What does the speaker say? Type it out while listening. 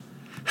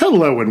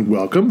Hello and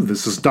welcome.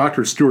 This is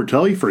Dr. Stuart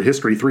Tully for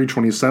History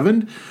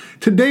 327.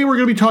 Today we're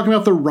going to be talking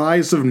about the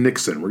rise of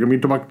Nixon. We're going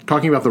to be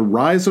talking about the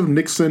rise of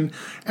Nixon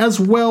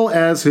as well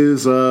as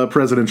his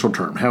presidential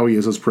term, how he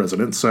is as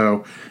president.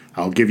 So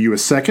I'll give you a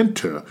second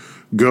to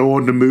go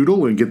onto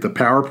Moodle and get the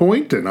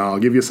PowerPoint, and I'll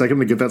give you a second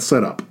to get that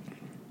set up.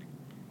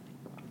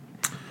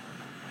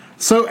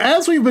 So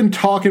as we've been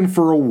talking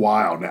for a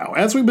while now,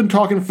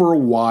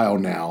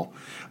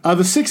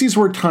 the 60s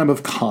were a time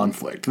of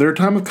conflict. They're a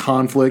time of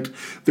conflict.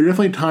 They're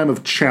definitely a time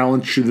of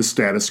challenge to the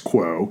status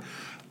quo.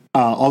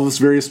 All those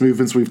various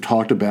movements we've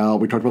talked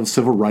about. We talked about the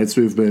civil rights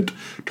movement,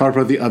 talked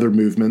about the other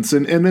movements.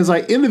 And as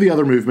I enter the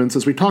other movements,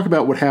 as we talk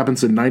about what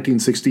happens in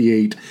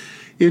 1968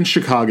 in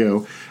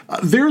Chicago,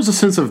 there's a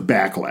sense of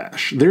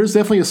backlash. There's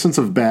definitely a sense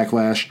of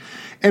backlash.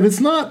 And it's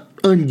not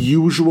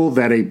unusual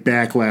that a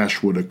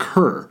backlash would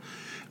occur.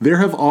 There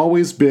have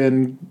always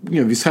been,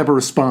 these type of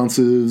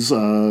responses,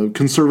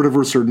 conservative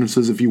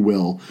resurgences, if you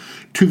will,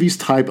 to these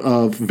type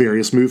of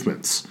various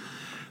movements.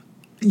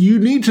 You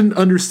need to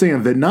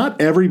understand that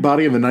not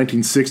everybody in the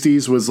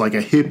 1960s was like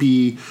a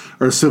hippie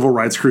or a civil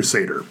rights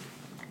crusader.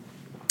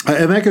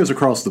 And that goes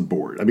across the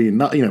board. I mean,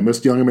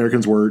 most young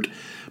Americans weren't,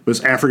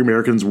 most African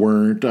Americans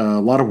weren't, a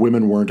lot of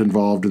women weren't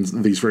involved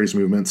in these various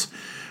movements.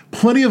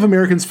 Plenty of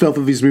Americans felt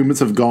that these movements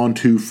have gone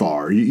too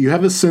far. You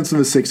have this sense in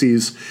the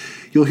 60s.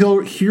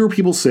 You'll hear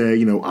people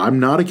say, I'm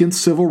not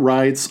against civil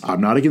rights, I'm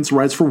not against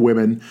rights for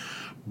women,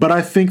 but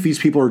I think these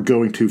people are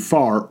going too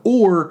far,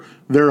 or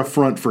they're a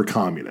front for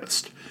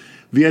communists.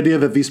 The idea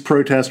that these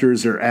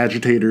protesters are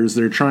agitators,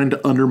 they're trying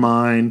to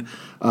undermine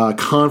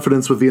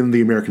confidence within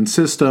the American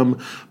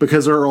system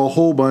because there are a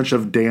whole bunch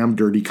of damn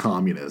dirty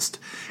communists.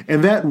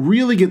 And that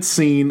really gets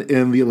seen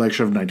in the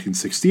election of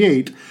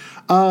 1968.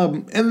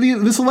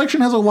 This election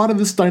has a lot of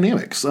this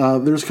dynamics.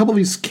 There's a couple of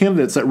these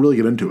candidates that really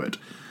get into it.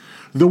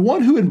 The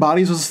one who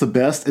embodies this the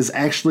best is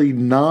actually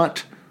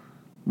not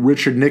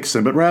Richard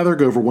Nixon, but rather,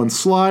 go over one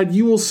slide,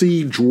 you will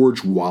see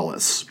George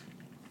Wallace.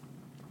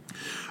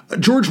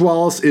 George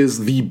Wallace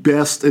is the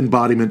best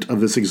embodiment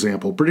of this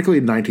example, particularly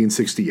in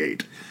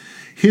 1968.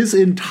 His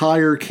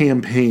entire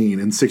campaign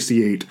in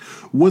 68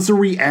 was a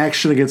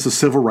reaction against the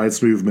civil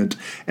rights movement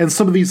and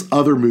some of these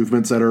other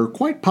movements that are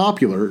quite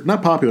popular,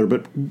 not popular,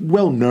 but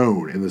well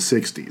known in the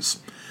 60s.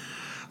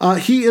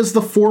 He is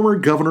the former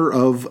governor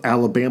of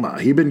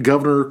Alabama. He'd been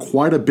governor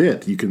quite a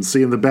bit. You can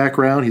see in the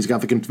background, he's got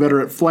the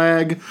Confederate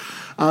flag.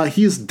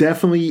 He is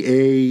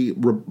definitely a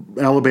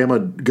Alabama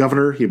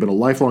governor. He'd been a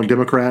lifelong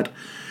Democrat.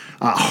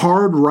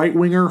 Hard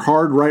right-winger.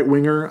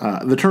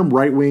 The term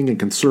right-wing and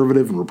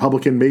conservative and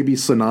Republican may be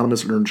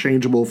synonymous or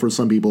interchangeable for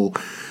some people.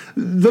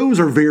 Those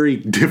are very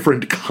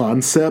different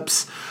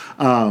concepts.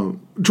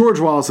 George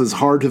Wallace is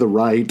hard to the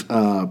right,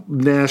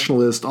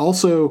 nationalist.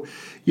 Also,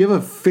 you have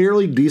a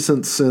fairly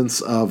decent sense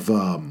of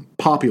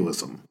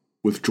populism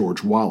with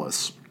George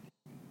Wallace.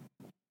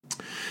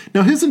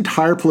 Now, his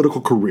entire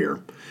political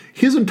career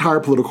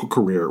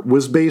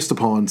was based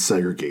upon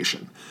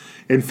segregation.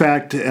 In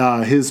fact,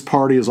 his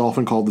party is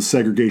often called the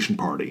Segregation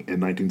Party in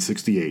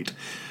 1968.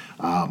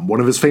 One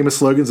of his famous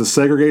slogans is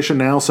segregation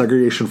now,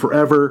 segregation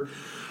forever.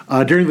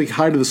 During the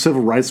height of the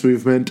civil rights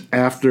movement,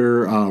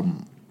 after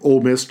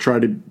Ole Miss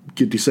tried to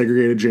get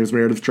desegregated, James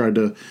Meredith tried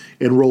to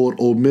enroll at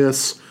Ole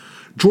Miss,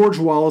 George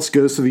Wallace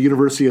goes to the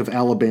University of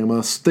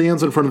Alabama,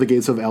 stands in front of the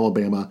gates of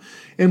Alabama,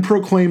 and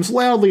proclaims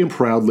loudly and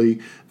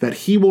proudly that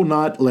he will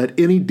not let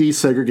any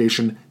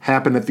desegregation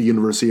happen at the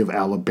University of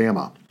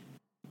Alabama.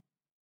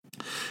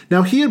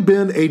 Now, he had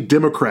been a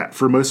Democrat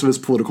for most of his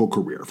political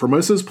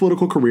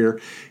career.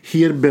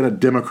 He had been a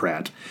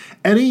Democrat.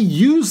 And he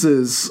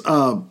uses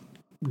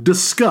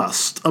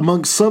disgust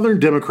among Southern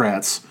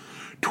Democrats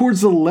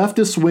towards the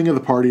leftist wing of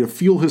the party to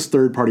fuel his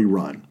third-party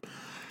run.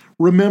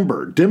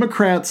 Remember,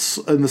 Democrats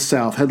in the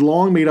South had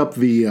long made up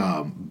the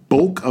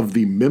bulk of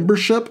the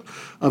membership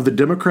of the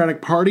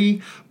Democratic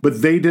Party,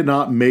 but they did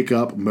not make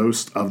up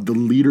most of the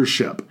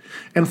leadership.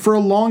 And for a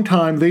long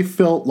time, they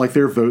felt like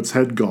their votes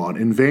had gone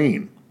in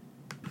vain.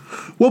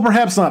 Well,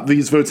 perhaps not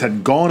these votes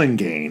had gone in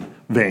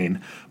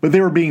vain, but they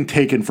were being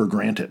taken for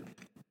granted.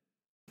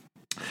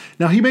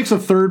 Now, he makes a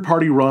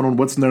third-party run on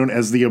what's known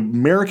as the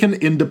American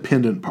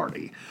Independent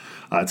Party.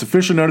 It's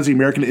officially known as the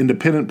American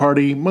Independent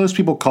Party. Most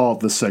people call it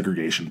the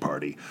Segregation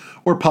Party,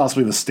 or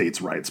possibly the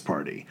States' Rights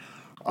Party.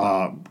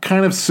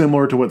 Kind of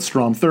similar to what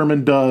Strom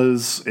Thurmond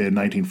does in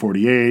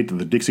 1948,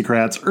 the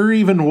Dixiecrats, or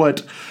even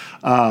what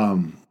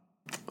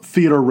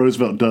Theodore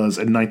Roosevelt does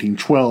in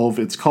 1912.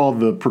 It's called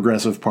the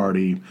Progressive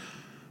Party,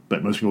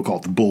 but most people call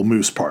it the Bull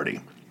Moose Party.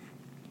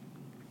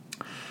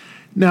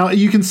 Now,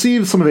 you can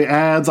see some of the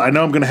ads. I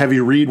know I'm going to have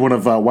you read one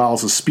of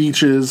Wallace's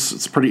speeches.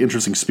 It's a pretty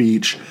interesting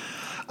speech.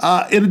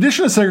 In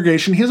addition to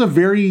segregation, he has a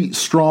very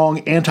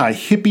strong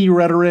anti-hippie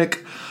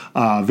rhetoric,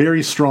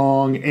 very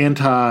strong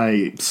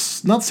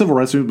not civil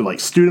rights movement, but like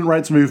student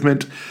rights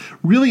movement,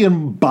 really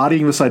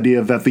embodying this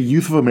idea that the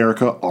youth of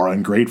America are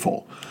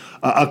ungrateful.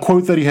 A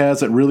quote that he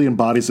has that really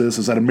embodies this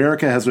is that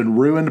America has been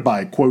ruined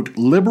by, quote,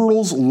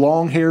 liberals,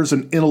 long hairs,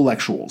 and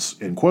intellectuals,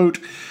 end quote.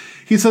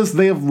 He says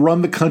they have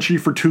run the country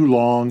for too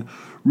long,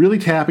 really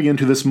tapping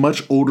into this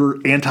much older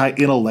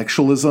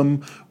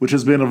anti-intellectualism, which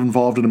has been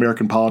involved in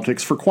American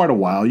politics for quite a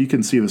while. You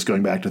can see this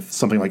going back to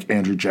something like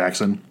Andrew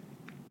Jackson.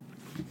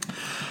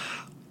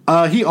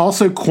 He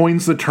also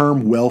coins the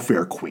term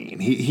welfare queen.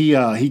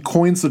 He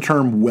coins the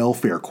term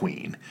welfare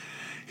queen.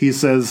 He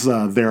says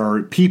there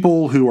are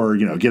people who are,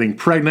 getting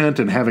pregnant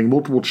and having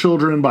multiple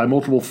children by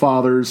multiple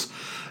fathers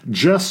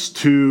just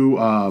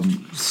to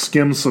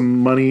skim some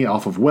money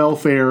off of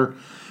welfare,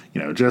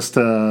 just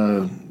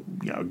to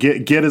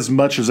get as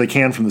much as they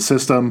can from the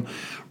system,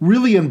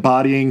 really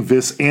embodying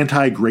this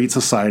anti-Great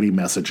Society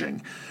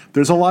messaging.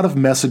 There's a lot of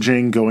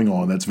messaging going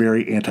on that's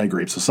very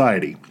anti-Great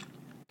Society.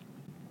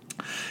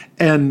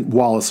 And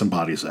Wallace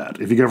embodies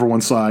that. If you go over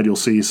one side, you'll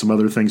see some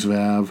other things we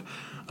have.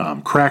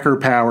 Cracker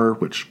power,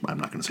 which I'm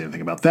not going to say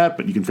anything about that,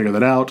 but you can figure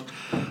that out.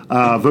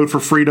 Vote for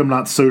freedom,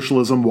 not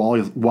socialism.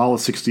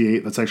 Wallace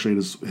 68, that's actually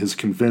his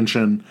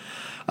convention.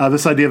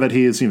 This idea that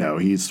he is,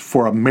 he's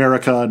for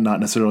America, not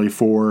necessarily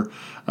for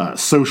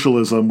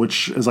socialism,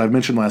 which, as I've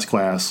mentioned last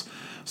class,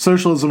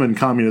 socialism and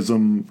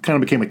communism kind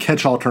of became a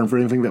catch-all term for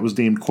anything that was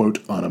deemed, quote,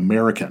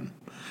 un-American.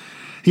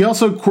 He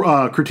also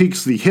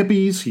critiques the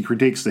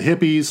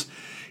hippies.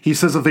 He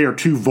says that they are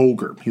too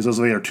vulgar. He says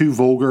they're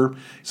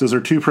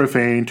too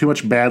profane, too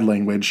much bad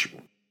language.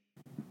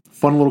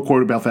 Fun little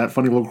quote about that,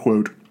 funny little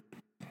quote,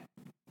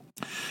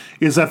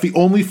 is that the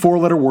only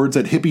four-letter words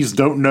that hippies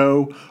don't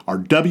know are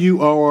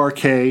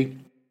W-O-R-K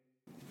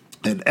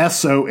and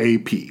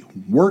S-O-A-P,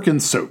 work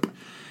and soap.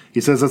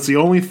 He says that's the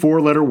only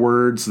four-letter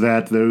words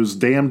that those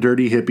damn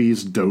dirty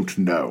hippies don't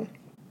know.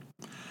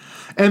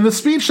 And the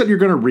speech that you're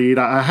going to read,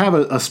 I have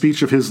a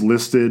speech of his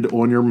listed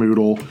on your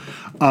Moodle.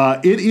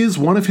 It is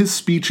one of his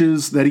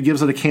speeches that he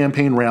gives at a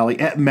campaign rally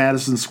at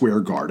Madison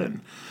Square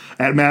Garden.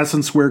 At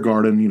Madison Square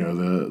Garden,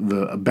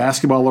 the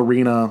basketball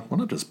arena, well,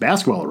 not just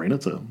basketball arena,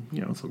 it's the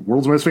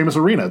world's most famous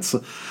arena. It's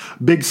a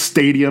big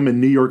stadium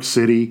in New York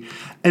City.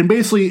 And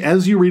basically,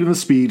 as you read in the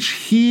speech,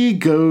 he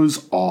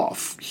goes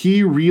off.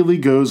 He really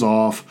goes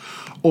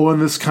off on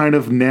this kind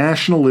of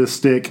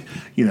nationalistic,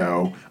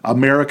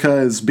 America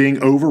is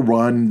being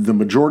overrun. The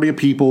majority of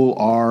people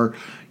are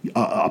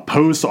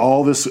opposed to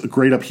all this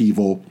great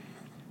upheaval.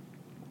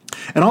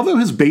 And although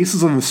his base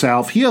is in the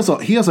South, he has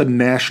a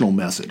national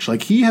message.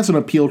 Like, he has an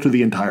appeal to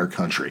the entire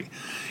country.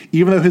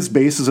 Even though his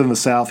base is in the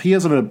South, he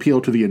has an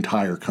appeal to the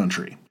entire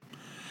country.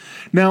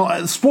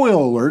 Now,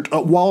 spoiler alert,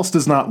 Wallace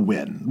does not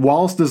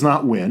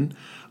win.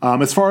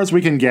 As far as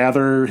we can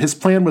gather, his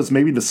plan was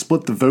maybe to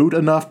split the vote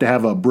enough to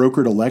have a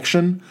brokered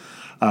election,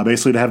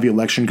 basically to have the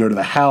election go to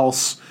the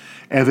House,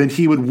 and then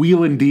he would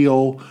wheel and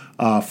deal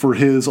for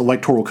his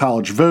electoral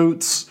college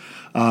votes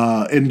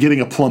in getting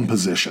a plum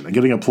position,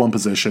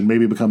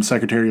 maybe become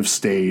Secretary of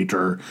State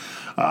or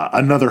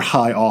another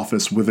high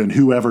office within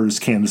whoever's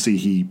candidacy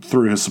he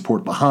threw his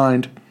support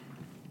behind.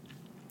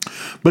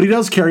 But he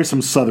does carry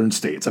some southern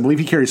states. I believe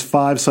he carries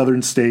 5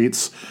 southern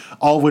states,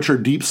 all of which are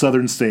deep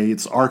southern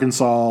states: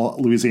 Arkansas,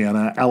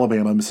 Louisiana,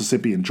 Alabama,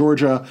 Mississippi, and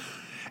Georgia,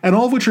 and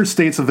all of which are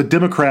states that the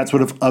Democrats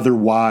would have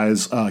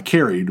otherwise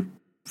carried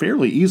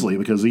fairly easily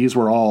because these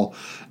were all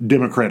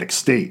Democratic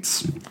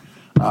states.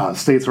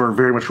 States were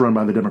very much run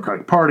by the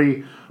Democratic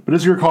Party. But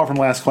as you recall from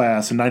last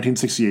class, in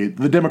 1968,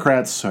 the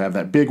Democrats have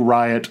that big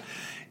riot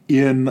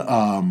in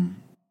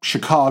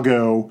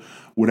Chicago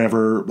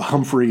whenever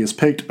Humphrey is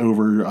picked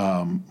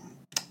over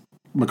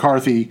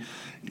McCarthy.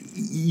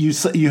 You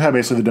have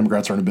basically the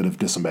Democrats are in a bit of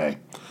disarray.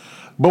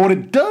 But what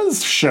it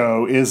does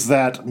show is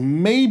that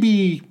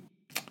maybe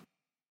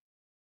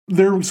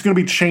there's going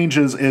to be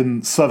changes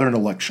in Southern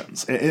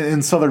elections,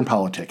 in Southern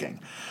politicking.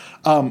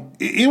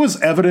 It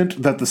was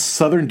evident that the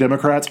Southern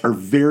Democrats are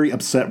very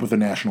upset with the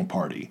National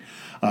Party.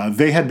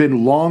 They had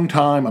been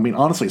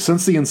honestly,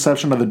 since the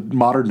inception of the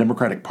modern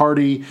Democratic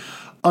Party,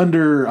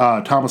 under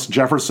Thomas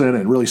Jefferson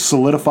and really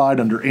solidified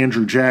under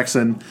Andrew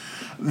Jackson,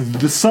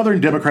 the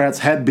Southern Democrats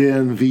had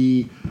been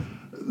the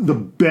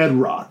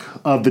bedrock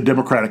of the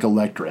Democratic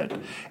electorate.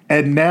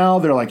 And now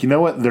they're like, you know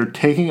what? They're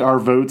taking our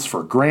votes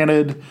for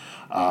granted.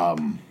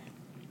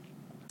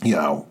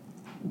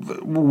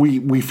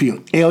 We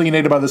feel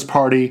alienated by this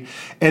party,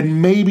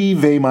 and maybe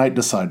they might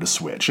decide to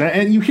switch.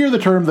 And you hear the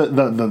term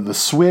the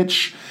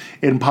switch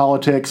in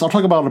politics. I'll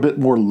talk about it a bit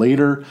more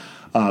later.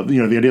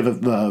 The idea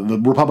that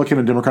the Republican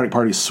and Democratic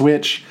parties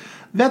switch,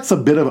 that's a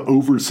bit of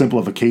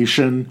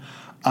oversimplification.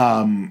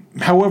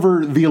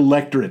 However, the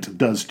electorate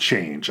does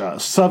change.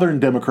 Southern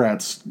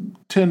Democrats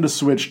tend to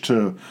switch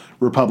to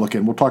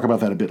Republican. We'll talk about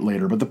that a bit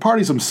later. But the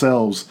parties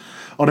themselves,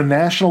 on a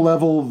national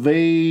level,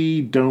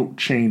 they don't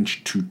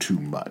change too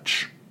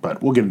much.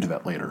 But we'll get into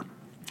that later.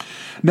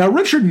 Now,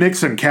 Richard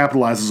Nixon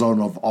capitalizes on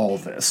all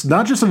of this,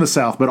 not just in the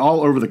South, but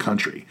all over the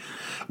country.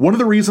 One of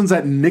the reasons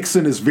that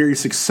Nixon is very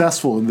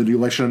successful in the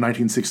election of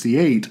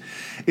 1968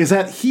 is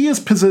that he is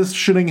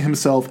positioning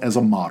himself as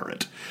a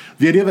moderate.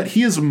 The idea that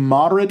he is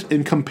moderate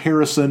in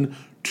comparison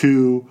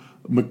to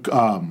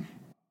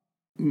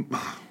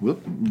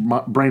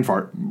brain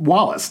fart.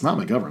 Wallace, not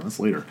McGovern. That's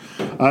later.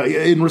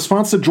 In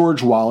response to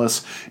George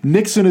Wallace,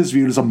 Nixon is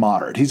viewed as a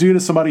moderate. He's viewed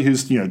as somebody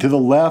who's to the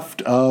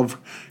left of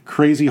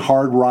crazy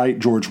hard right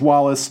George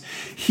Wallace.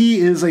 He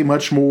is a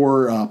much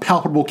more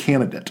palpable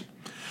candidate.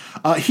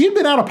 He had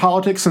been out of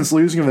politics since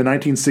losing in the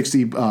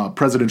 1960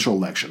 presidential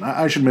election.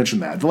 I should mention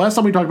that. The last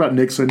time we talked about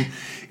Nixon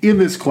in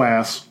this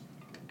class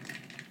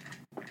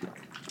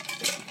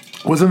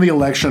was in the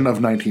election of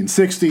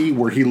 1960,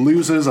 where he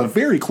loses a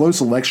very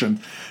close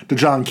election to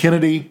John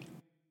Kennedy.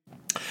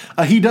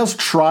 He does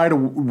try to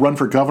run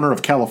for governor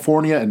of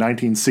California in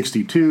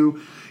 1962.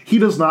 He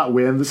does not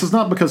win. This is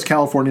not because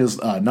California is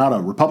not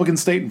a Republican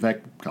state. In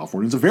fact,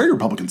 California is a very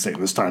Republican state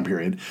in this time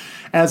period,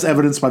 as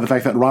evidenced by the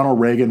fact that Ronald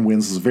Reagan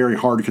wins as a very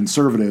hard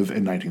conservative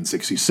in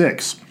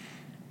 1966.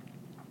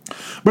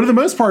 But for the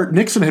most part,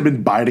 Nixon had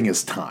been biding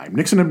his time.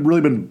 Nixon had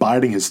really been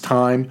biding his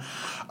time.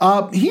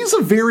 He's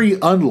a very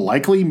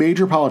unlikely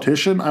major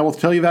politician. I will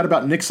tell you that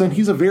about Nixon.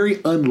 He's a very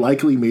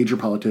unlikely major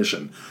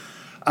politician.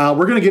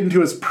 We're going to get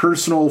into his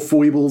personal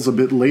foibles a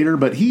bit later,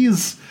 but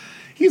he's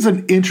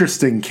an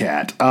interesting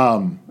cat.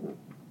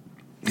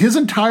 His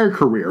entire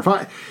career,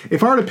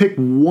 if I were to pick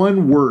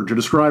one word to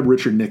describe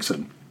Richard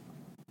Nixon,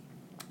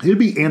 it'd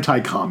be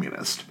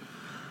anti-communist.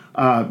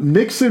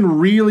 Nixon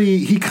really,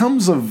 he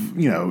becomes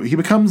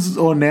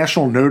on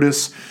national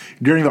notice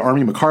during the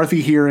Army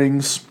McCarthy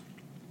hearings.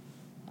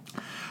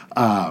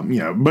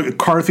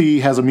 McCarthy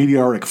has a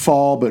meteoric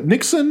fall, but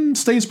Nixon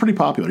stays pretty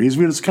popular. He's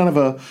viewed as kind of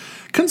a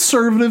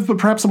conservative, but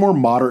perhaps a more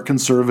moderate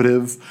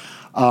conservative.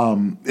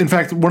 In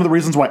fact, one of the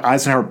reasons why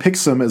Eisenhower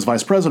picks him as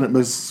vice president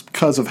is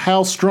because of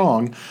how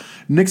strong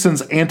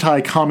Nixon's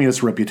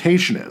anti-communist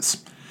reputation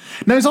is.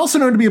 Now, he's also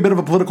known to be a bit of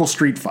a political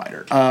street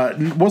fighter.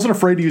 Wasn't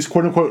afraid to use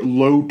quote-unquote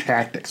low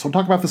tactics. We'll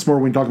talk about this more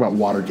when we talk about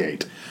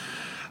Watergate.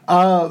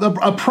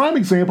 A prime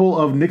example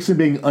of Nixon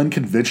being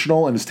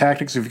unconventional in his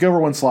tactics, if you go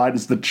over one slide,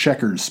 is the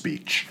Checkers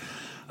speech.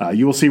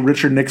 You will see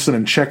Richard Nixon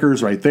and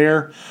Checkers right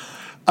there.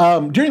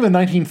 During the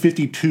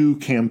 1952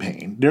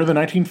 campaign,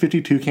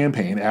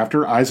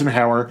 after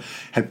Eisenhower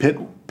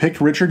had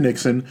picked Richard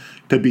Nixon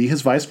to be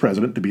his vice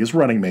president, to be his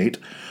running mate,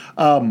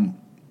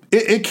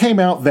 it came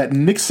out that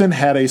Nixon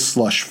had a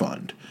slush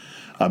fund.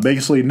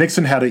 Basically,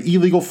 Nixon had an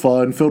illegal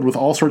fund filled with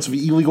all sorts of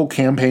illegal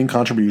campaign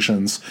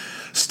contributions,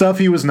 stuff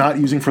he was not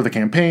using for the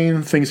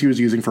campaign, things he was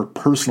using for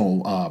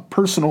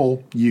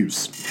personal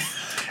use.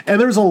 And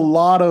there's a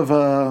lot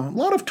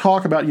of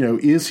talk about,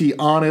 is he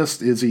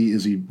honest? Is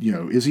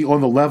he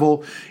on the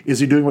level? Is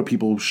he doing what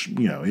people,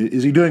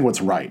 is he doing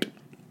what's right?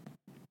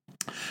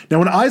 Now,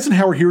 when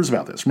Eisenhower hears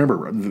about this,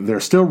 remember, they're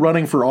still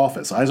running for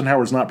office.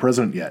 Eisenhower's not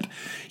president yet.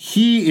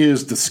 He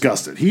is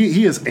disgusted.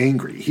 He is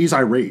angry. He's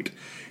irate.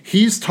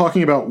 He's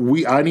talking about,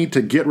 I need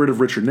to get rid of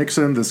Richard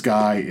Nixon. This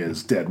guy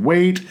is dead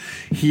weight.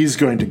 He's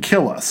going to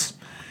kill us.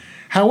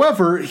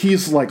 However,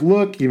 he's like,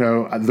 look,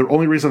 the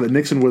only reason that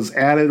Nixon was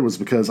added was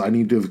because I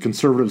need to have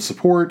conservative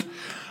support.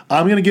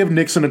 I'm going to give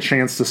Nixon a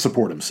chance to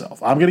support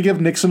himself. I'm going to give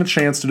Nixon a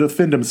chance to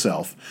defend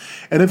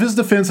himself. And if his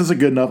defense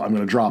isn't good enough, I'm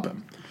going to drop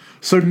him.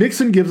 So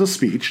Nixon gives a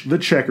speech, the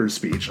Checkers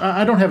speech.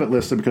 I don't have it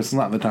listed because it's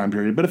not in the time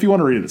period, but if you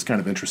want to read it, it's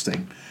kind of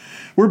interesting.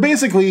 Where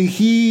basically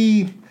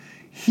he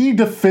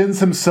defends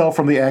himself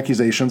from the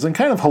accusations in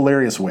kind of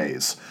hilarious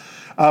ways.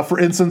 For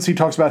instance, he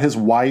talks about his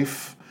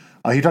wife.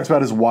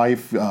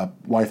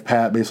 Wife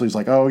Pat. Basically, he's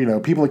like,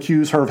 people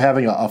accuse her of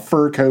having a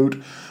fur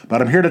coat,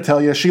 but I'm here to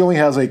tell you she only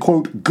has a,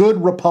 quote,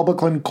 good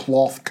Republican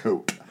cloth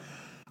coat.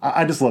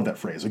 I just love that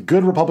phrase, a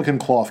good Republican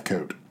cloth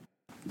coat.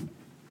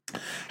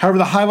 However,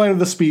 the highlight of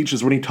the speech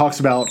is when he talks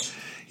about,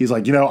 he's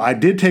like, I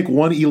did take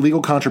one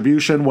illegal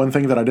contribution, one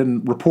thing that I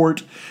didn't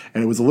report,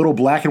 and it was a little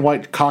black and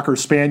white Cocker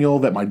Spaniel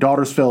that my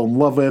daughters fell in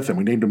love with, and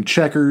we named him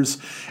Checkers,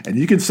 and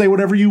you can say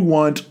whatever you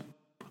want,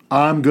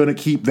 I'm going to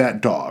keep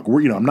that dog.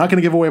 I'm not going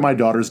to give away my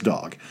daughter's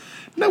dog.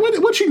 Now,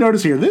 what you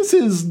notice here, this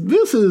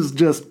is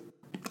just,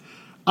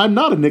 I'm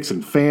not a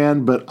Nixon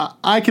fan, but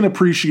I can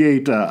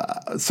appreciate,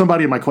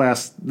 somebody in my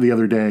class the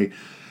other day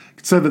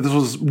said that this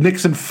was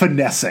Nixon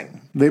finessing.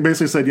 They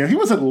basically said, he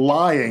wasn't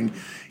lying.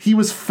 He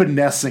was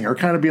finessing, or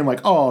kind of being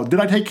like, oh, did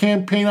I take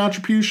campaign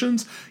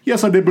contributions?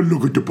 Yes, I did, but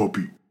look at the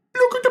puppy.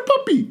 Look at the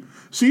puppy.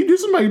 See,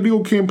 this is my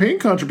little campaign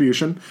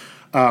contribution.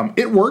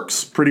 It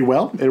works pretty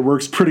well.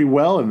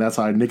 And that's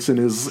how Nixon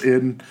is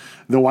in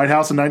the White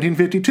House in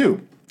 1952.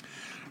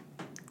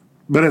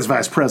 But as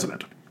vice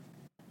president.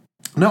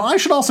 Now, I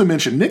should also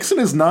mention, Nixon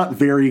is not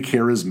very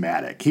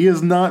charismatic. He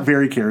is not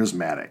very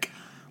charismatic.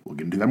 We'll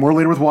get into that more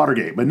later with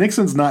Watergate. But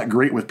Nixon's not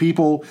great with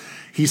people.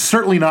 He's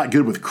certainly not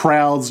good with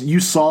crowds. You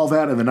saw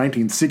that in the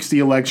 1960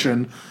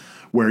 election,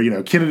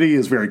 where, Kennedy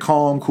is very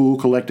calm, cool,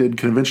 collected,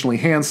 conventionally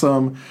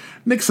handsome.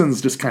 Nixon's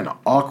just kind of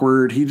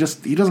awkward. He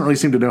doesn't really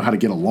seem to know how to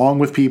get along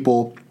with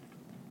people.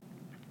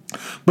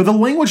 But the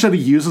language that he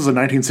uses in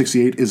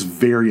 1968 is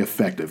very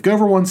effective. Go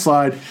over one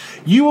slide.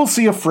 You will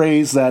see a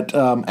phrase that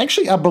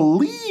actually I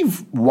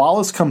believe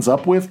Wallace comes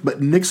up with,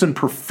 but Nixon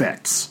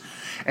perfects.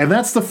 And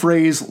that's the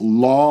phrase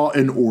law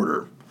and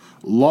order.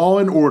 Law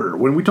and order.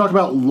 When we talk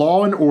about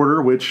law and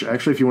order, which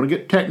actually, if you want to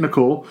get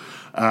technical,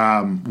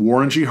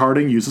 Warren G.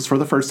 Harding uses for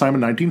the first time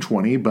in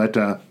 1920, but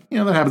that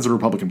happens in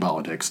Republican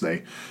politics.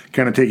 They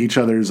kind of take each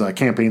other's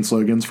campaign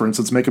slogans. For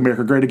instance, "Make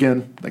America Great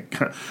Again."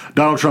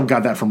 Donald Trump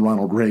got that from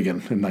Ronald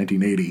Reagan in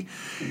 1980.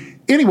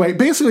 Anyway,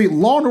 basically,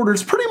 law and order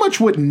is pretty much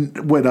what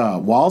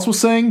Wallace was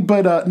saying,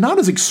 but not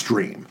as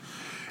extreme.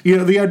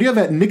 The idea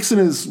that Nixon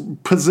is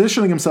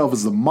positioning himself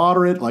as the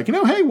moderate,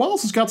 hey,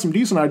 Wallace has got some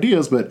decent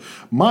ideas, but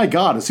my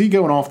God, is he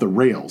going off the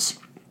rails?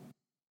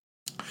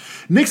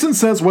 Nixon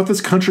says what this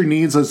country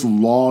needs is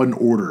law and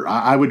order.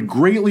 I would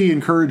greatly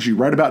encourage you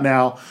right about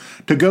now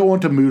to go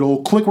onto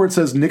Moodle, click where it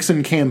says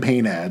Nixon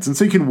campaign ads, and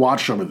so you can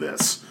watch some of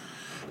this.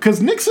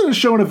 Because Nixon is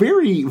showing a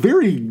very,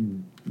 very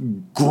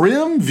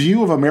grim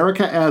view of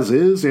America as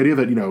is. The idea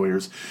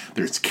that,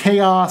 there's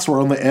chaos,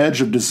 we're on the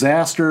edge of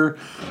disaster,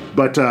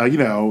 but, and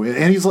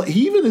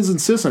he even is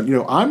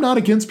insistent, I'm not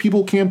against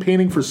people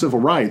campaigning for civil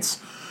rights,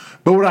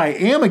 but what I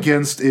am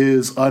against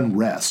is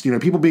unrest,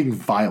 people being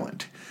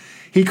violent.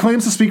 He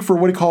claims to speak for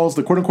what he calls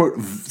the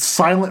quote-unquote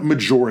silent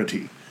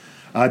majority.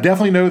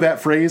 Definitely know that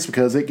phrase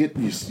because it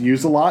gets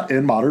used a lot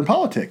in modern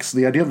politics,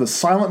 the idea of the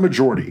silent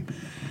majority.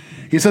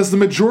 He says the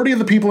majority of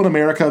the people in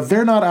America,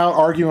 they're not out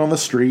arguing on the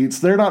streets,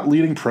 they're not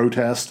leading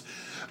protests,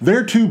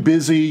 they're too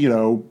busy,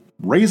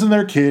 raising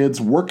their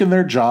kids, working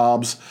their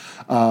jobs,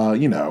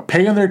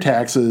 paying their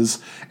taxes,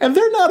 and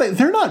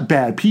they're not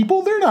bad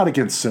people, they're not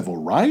against civil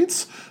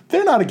rights,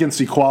 they're not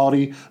against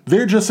equality,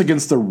 they're just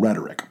against the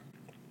rhetoric.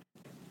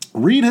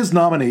 Read his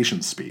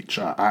nomination speech.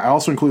 I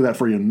also include that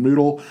for you in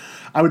Moodle.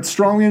 I would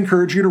strongly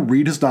encourage you to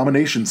read his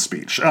nomination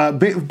speech.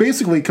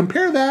 Basically,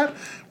 compare that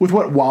with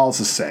what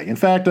Wallace is saying. In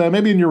fact,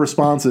 maybe in your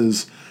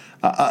responses,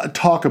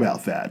 talk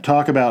about that.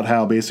 Talk about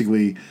how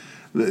basically,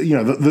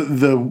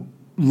 the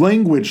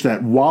language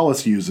that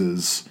Wallace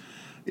uses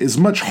is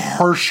much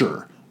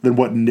harsher than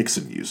what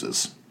Nixon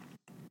uses.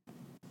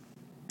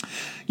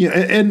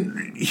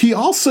 And he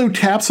also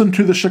taps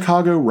into the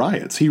Chicago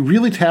riots. He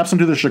really taps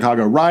into the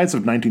Chicago riots of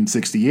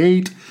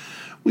 1968.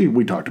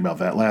 We talked about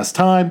that last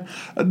time.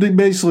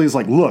 Basically, it's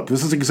like, look,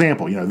 this is an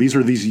example. These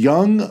are these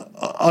young,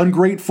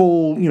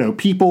 ungrateful,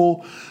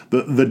 people.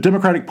 The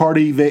Democratic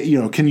Party,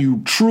 can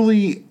you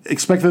truly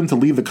expect them to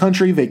leave the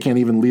country? They can't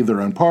even leave their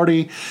own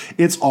party.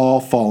 It's all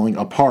falling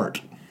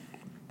apart.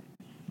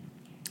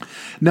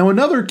 Now,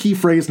 another key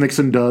phrase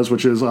Nixon does,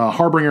 which is a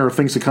harbinger of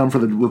things to come for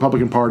the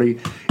Republican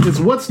Party,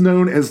 is what's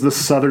known as the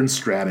Southern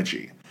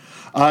Strategy.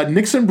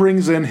 Nixon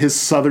brings in his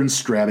Southern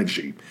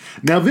Strategy.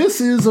 Now,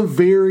 this is a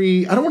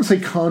very, I don't want to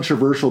say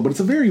controversial, but it's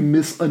a very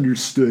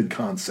misunderstood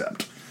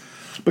concept.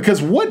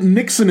 Because what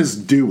Nixon is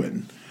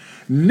doing,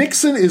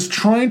 Nixon is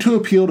trying to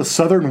appeal to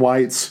Southern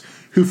whites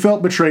who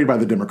felt betrayed by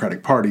the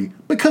Democratic Party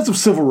because of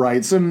civil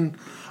rights and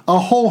a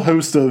whole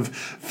host of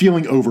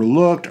feeling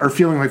overlooked or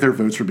feeling like their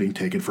votes were being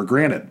taken for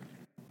granted.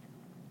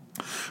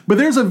 But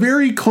there's a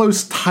very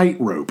close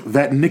tightrope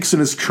that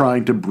Nixon is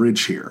trying to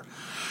bridge here.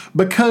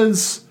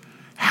 Because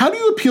how do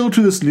you appeal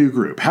to this new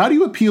group? How do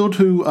you appeal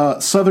to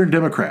Southern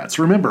Democrats?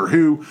 Remember,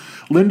 who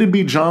Lyndon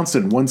B.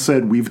 Johnson once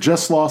said, we've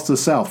just lost the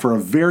South for a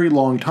very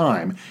long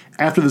time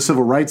after the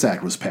Civil Rights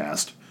Act was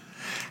passed.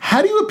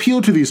 How do you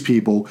appeal to these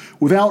people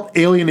without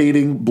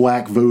alienating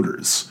black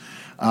voters?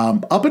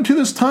 Up until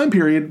this time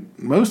period,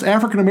 most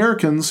African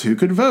Americans who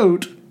could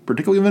vote,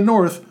 particularly in the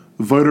North,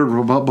 voted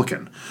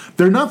Republican.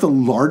 They're not the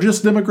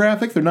largest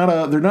demographic. They're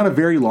not a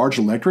very large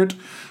electorate,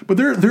 but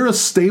they're a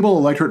stable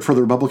electorate for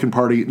the Republican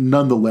Party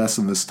nonetheless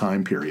in this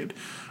time period.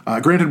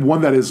 Granted,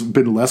 one that has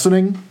been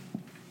lessening.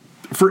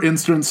 For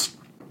instance,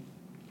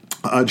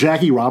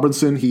 Jackie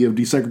Robinson, he of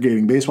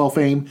desegregating baseball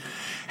fame,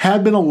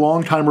 had been a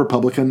longtime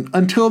Republican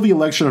until the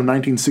election of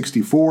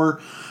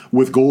 1964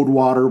 with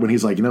Goldwater, when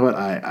he's like, you know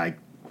what,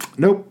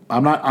 nope,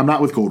 I'm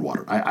not with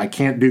Goldwater. I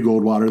can't do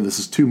Goldwater. This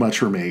is too much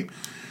for me.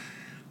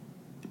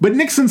 But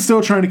Nixon's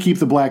still trying to keep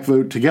the black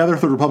vote together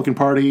for the Republican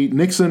Party.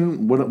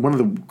 Nixon, one of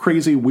the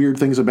crazy, weird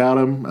things about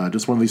him,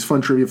 just one of these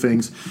fun trivia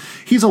things,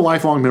 he's a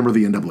lifelong member of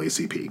the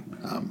NAACP.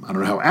 I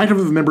don't know how active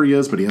of a member he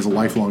is, but he has a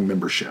lifelong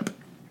membership.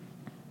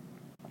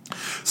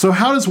 So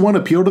how does one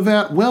appeal to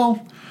that?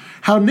 Well,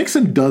 how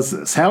Nixon does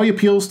this, how he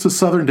appeals to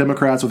Southern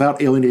Democrats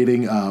without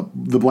alienating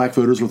the black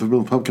voters with the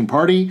Republican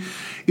Party,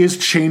 is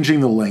changing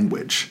the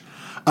language.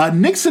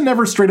 Nixon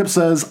never straight up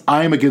says,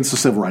 I'm against the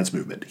civil rights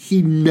movement.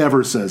 He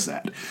never says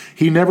that.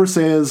 He never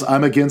says,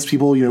 I'm against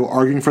people,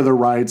 arguing for their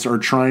rights or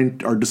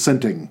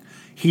dissenting.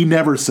 He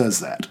never says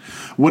that.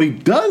 What he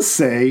does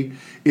say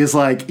is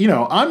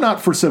I'm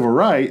not for civil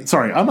rights.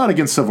 Sorry, I'm not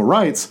against civil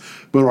rights,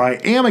 but what I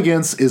am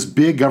against is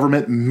big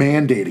government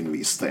mandating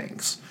these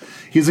things.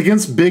 He's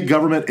against big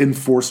government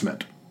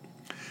enforcement.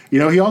 He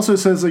also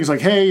says things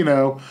like, hey,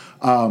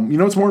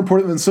 what's more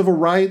important than civil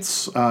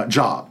rights?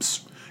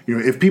 Jobs.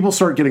 If people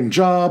start getting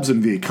jobs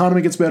and the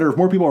economy gets better, if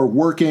more people are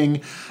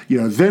working,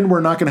 then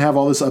we're not going to have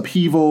all this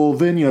upheaval.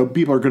 Then,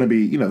 people are going to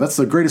be, that's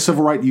the greatest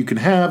civil right you can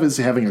have is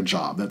having a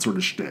job, that sort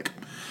of shtick.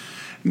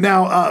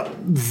 Now,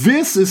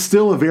 this is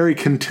still a very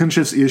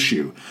contentious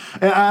issue.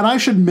 And I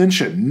should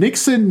mention,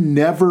 Nixon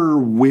never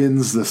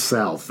wins the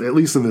South, at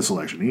least in this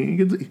election.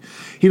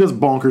 He does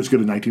bonkers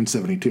good in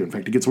 1972. In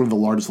fact, he gets one of the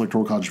largest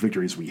electoral college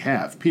victories we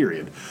have,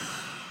 period.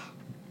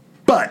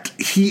 But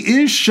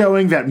he is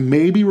showing that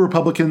maybe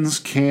Republicans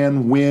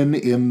can win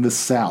in the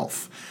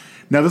South.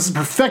 Now, this is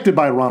perfected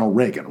by Ronald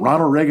Reagan.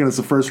 Ronald Reagan is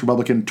the first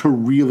Republican to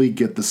really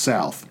get the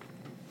South.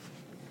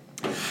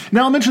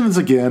 Now, I'll mention this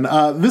again.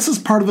 This is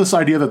part of this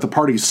idea that the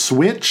parties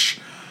switch,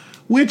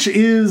 which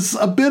is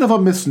a bit of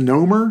a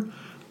misnomer.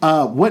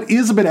 What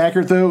is a bit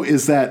accurate, though,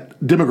 is that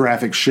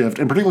demographic shift,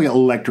 and particularly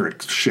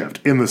electorate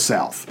shift in the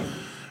South,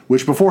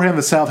 which beforehand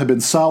the South had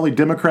been solidly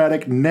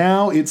Democratic.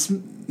 Now it's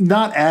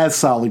not as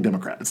solidly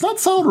Democrat. It's not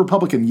solid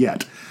Republican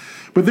yet,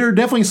 but there are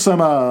definitely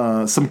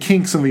some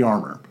kinks in the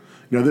armor.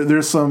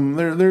 There's some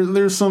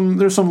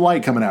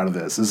light coming out of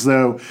this, as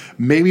though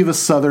maybe the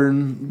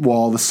southern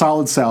wall, the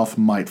solid South,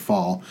 might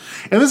fall.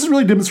 And this is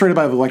really demonstrated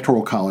by the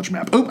Electoral College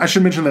map. I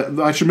should mention,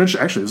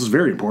 actually, this is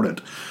very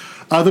important.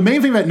 The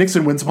main thing that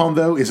Nixon wins upon,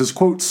 though, is his,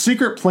 quote,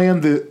 secret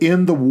plan to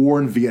end the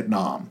war in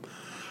Vietnam.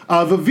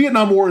 The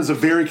Vietnam War is a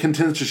very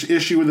contentious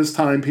issue in this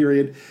time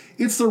period.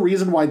 It's the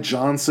reason why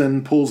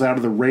Johnson pulls out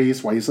of the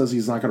race, why he says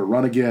he's not going to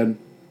run again.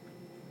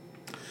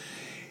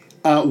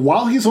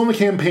 While he's on the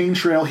campaign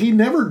trail, he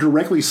never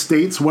directly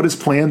states what his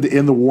plan to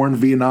end the war in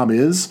Vietnam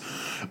is,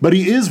 but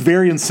he is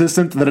very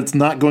insistent that it's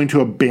not going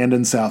to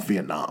abandon South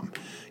Vietnam.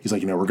 He's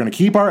like, we're going to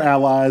keep our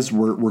allies.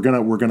 We're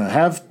gonna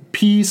have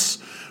peace.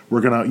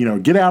 We're gonna,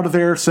 get out of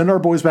there, send our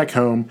boys back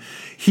home.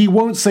 He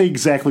won't say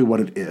exactly what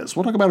it is.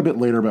 We'll talk about a bit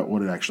later about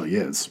what it actually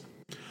is.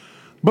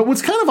 But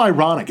what's kind of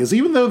ironic is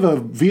even though the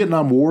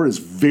Vietnam War is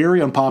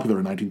very unpopular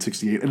in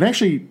 1968, and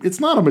actually it's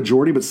not a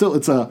majority, but still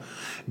it's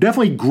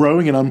definitely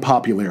growing in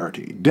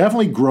unpopularity.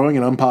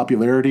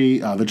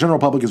 The general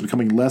public is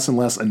becoming less and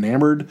less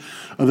enamored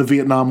of the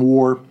Vietnam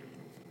War.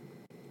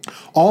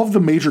 All of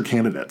the major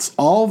candidates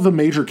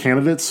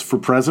for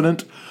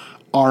president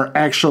are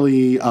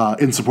actually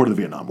in support of the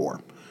Vietnam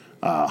War.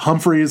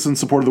 Humphrey is in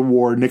support of the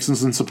war,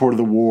 Nixon's in support of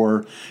the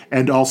war,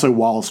 and also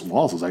Wallace.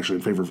 Wallace is actually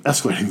in favor of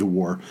escalating the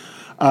war.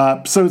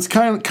 So it's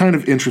kind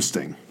of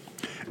interesting.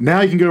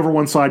 Now you can go over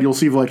one side. You'll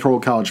see the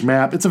Electoral College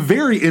map. It's a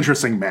very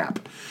interesting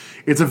map.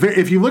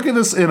 If you look at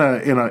this in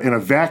a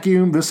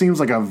vacuum, this seems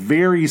like a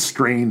very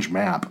strange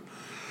map.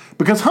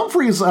 Because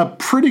Humphrey is a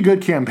pretty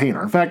good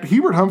campaigner. In fact,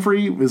 Hubert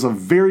Humphrey is a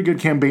very good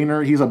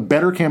campaigner. He's a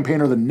better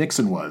campaigner than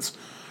Nixon was.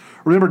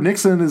 Remember,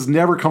 Nixon is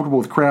never comfortable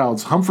with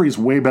crowds. Humphrey's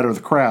way better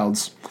with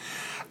crowds.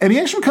 And he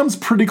actually comes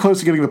pretty close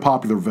to getting the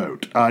popular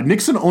vote.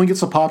 Nixon only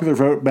gets a popular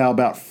vote by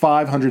about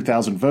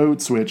 500,000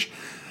 votes, which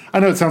I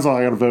know it sounds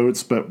like a lot of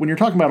votes, but when you're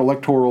talking about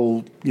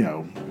electoral,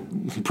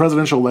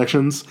 presidential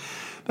elections,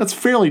 that's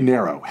fairly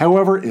narrow.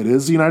 However, it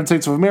is the United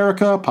States of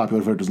America.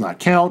 Popular vote does not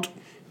count.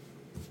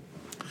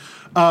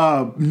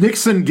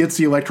 Nixon gets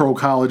the Electoral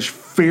College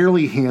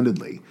fairly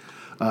handedly.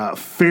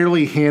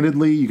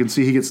 You can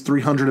see he gets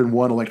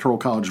 301 Electoral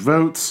College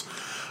votes.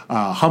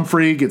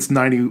 Humphrey gets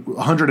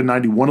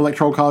 191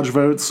 Electoral College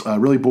votes,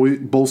 really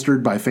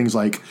bolstered by things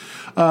like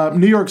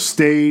New York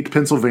State,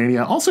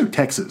 Pennsylvania, also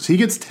Texas. He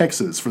gets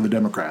Texas for the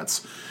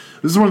Democrats.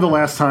 This is one of the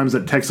last times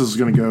that Texas is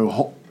going to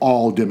go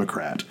all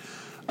Democrat.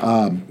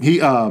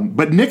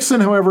 But Nixon,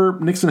 however,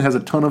 has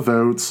a ton of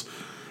votes.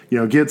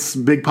 Gets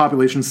big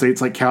population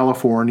states like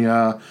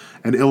California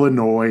and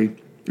Illinois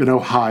and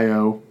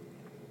Ohio.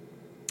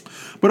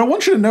 But I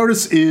want you to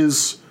notice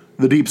is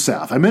the Deep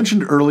South. I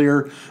mentioned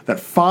earlier that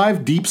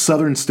 5 deep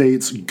southern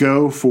states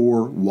go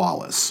for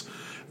Wallace.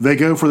 They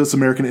go for this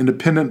American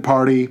Independent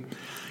Party.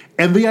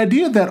 And the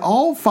idea that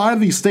all 5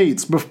 of these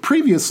states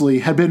previously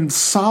had been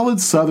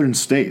solid southern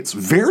states,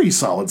 very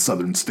solid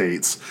southern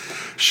states,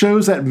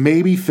 shows that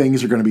maybe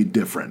things are going to be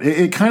different.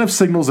 It kind of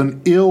signals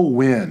an ill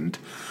wind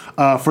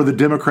for the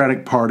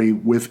Democratic Party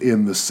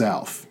within the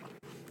South.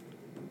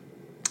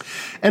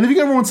 And if you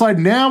go over one slide,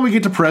 now we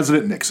get to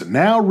President Nixon.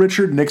 Now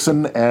Richard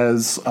Nixon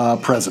as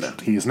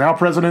president. He is now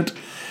president.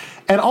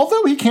 And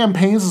although he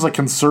campaigns as a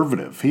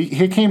conservative,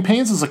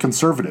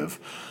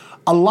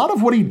 a lot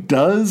of what he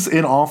does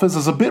in office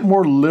is a bit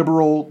more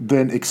liberal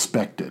than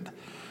expected.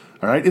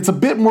 All right? It's a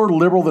bit more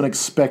liberal than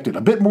expected,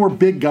 a bit more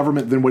big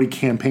government than what he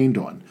campaigned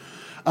on.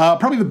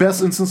 Probably the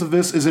best instance of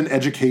this is in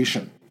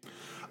education.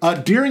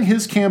 During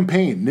his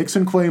campaign,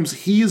 Nixon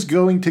claims he is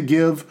going to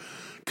give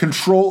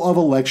control of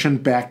election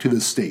back to the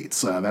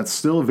states. That's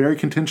still a very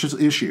contentious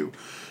issue.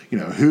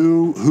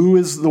 Who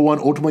is the one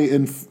ultimately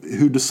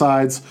who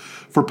decides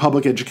for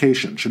public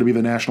education? Should it be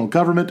the national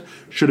government?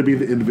 Should it be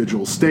the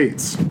individual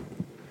states?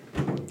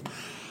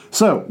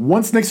 So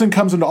once Nixon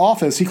comes into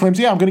office, he claims,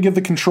 I'm going to give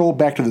the control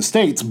back to the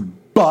states,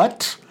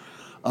 but,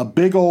 a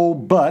big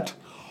old but,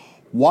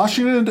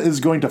 Washington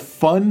is going to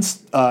fund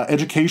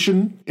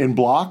education in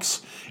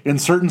blocks, and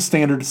certain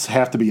standards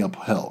have to be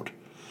upheld.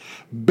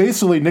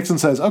 Basically, Nixon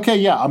says, I'm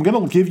going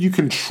to give you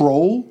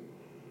control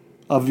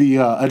of the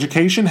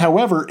education.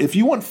 However, if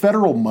you want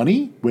federal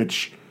money,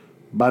 which,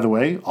 by the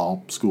way,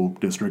 all school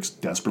districts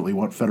desperately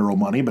want federal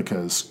money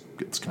because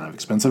It's kind of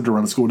expensive to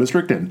run a school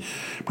district, and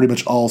pretty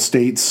much all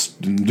states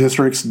and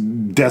districts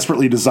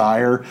desperately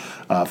desire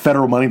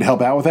federal money to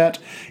help out with that.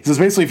 He says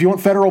basically if you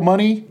want federal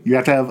money, you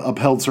have to have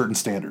upheld certain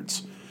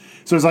standards.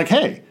 So it's like,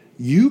 hey,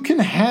 you can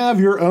have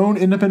your own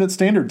independent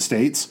standard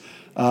states.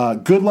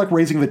 Good luck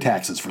raising the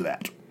taxes for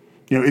that.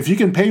 If you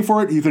can pay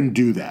for it, you can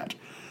do that.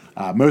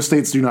 Most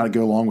states do not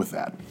go along with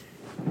that.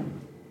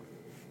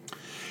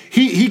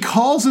 He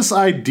calls this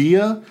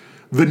idea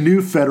the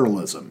new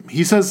federalism.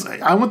 He says,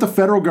 I want the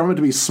federal government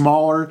to be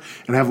smaller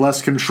and have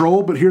less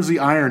control, but here's the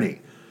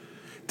irony.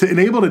 To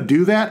enable to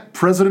do that,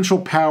 presidential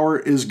power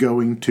is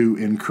going to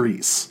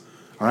increase.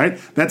 All right?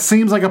 That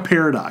seems like a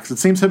paradox. It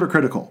seems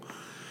hypocritical.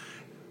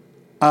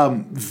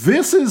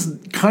 This is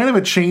kind of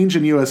a change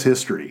in U.S.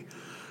 history.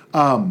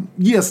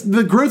 Yes,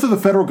 the growth of the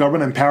federal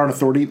government and power and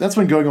authority, that's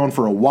been going on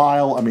for a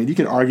while. I mean, you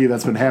could argue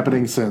that's been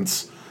happening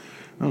since,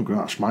 oh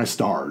gosh, my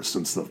stars,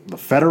 since the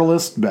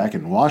Federalists back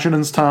in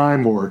Washington's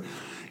time, or,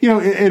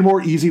 in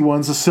more easy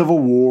ones, the Civil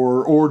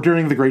War, or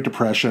during the Great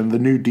Depression, the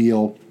New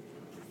Deal.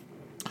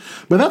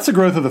 But that's the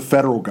growth of the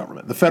federal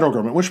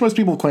government, which most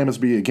people claim us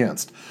to be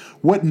against.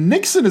 What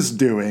Nixon is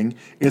doing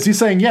is he's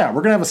saying, yeah,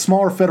 we're going to have a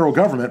smaller federal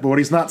government, but what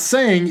he's not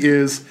saying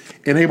is,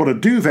 in able to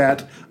do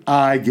that,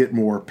 I get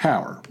more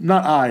power.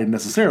 Not I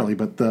necessarily,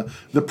 but the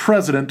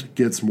president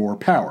gets more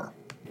power.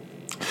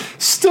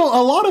 Still,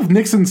 a lot of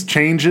Nixon's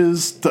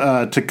changes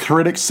to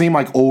critics seem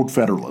like old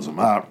federalism.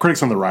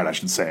 Critics on the right, I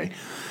should say.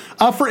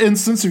 For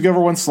instance, if you go over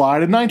one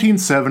slide, in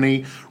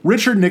 1970,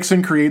 Richard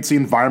Nixon creates the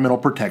Environmental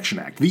Protection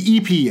Act, the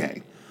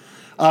EPA.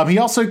 He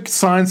also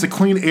signs the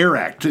Clean Air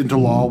Act into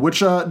law, which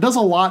does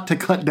a lot to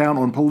cut down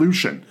on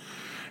pollution.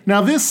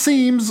 Now, this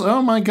seems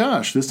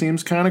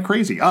kind of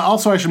crazy.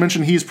 Also, I should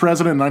mention he's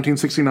president in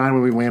 1969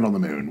 when we land on the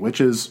moon, which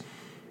is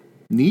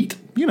neat.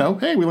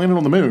 Hey, we landed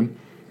on the moon.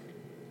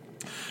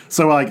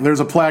 So, there's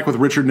a plaque with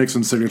Richard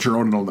Nixon's signature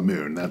on it on the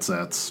moon.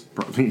 That's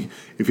probably,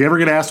 if you ever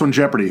get asked on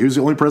Jeopardy, who's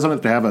the only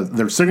president to have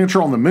their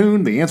signature on the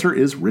moon, the answer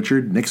is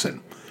Richard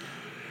Nixon.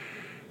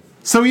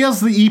 So he has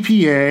the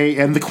EPA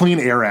and the Clean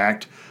Air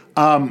Act.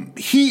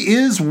 He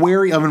is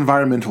wary of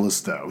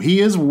environmentalists, though. He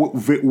is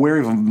wary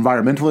of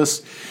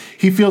environmentalists.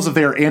 He feels that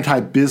they are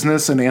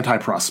anti-business and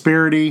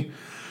anti-prosperity.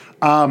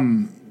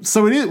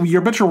 So it is.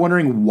 You're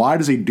wondering, why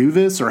does he do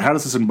this, or how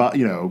does this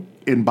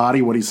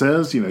embody what he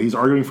says? He's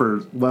arguing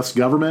for less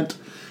government,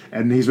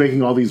 and he's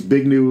making all these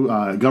big new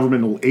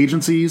governmental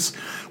agencies.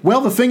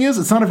 Well, the thing is,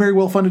 it's not a very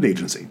well-funded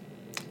agency.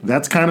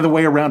 That's kind of the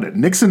way around it.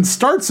 Nixon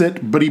starts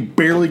it, but he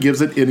barely gives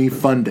it any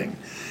funding.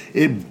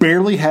 It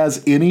barely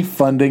has any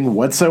funding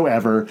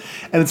whatsoever,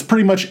 and it's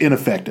pretty much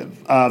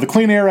ineffective. The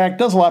Clean Air Act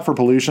does a lot for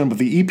pollution, but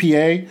the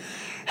EPA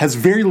has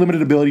very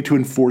limited ability to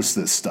enforce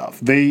this stuff.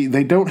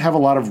 They don't have a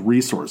lot of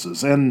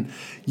resources, and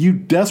you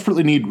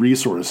desperately need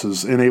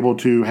resources and able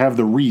to have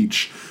the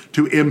reach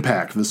to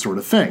impact this sort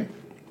of thing.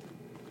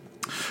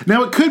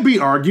 Now, it could be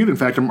argued, in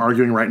fact, I'm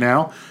arguing right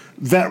now,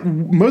 that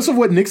most of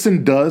what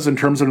Nixon does in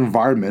terms of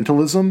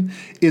environmentalism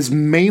is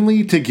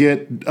mainly to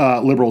get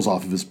liberals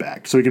off of his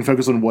back so he can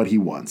focus on what he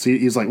wants.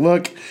 He's like,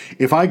 look,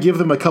 if I give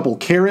them a couple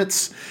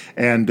carrots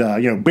and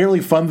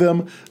barely fund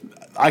them,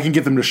 I can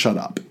get them to shut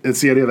up. It's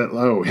the idea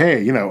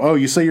that,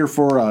 you say you're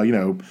for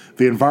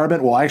the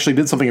environment. Well, I actually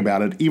did something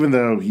about it, even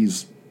though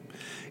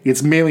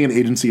it's mainly an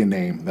agency in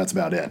name. That's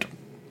about it.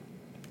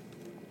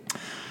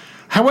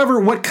 However,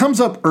 what comes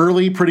up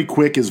early pretty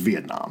quick is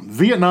Vietnam.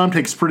 Vietnam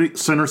takes pretty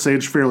center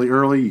stage fairly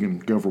early. You can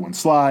go for one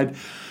slide.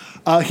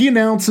 He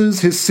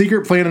announces his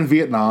secret plan in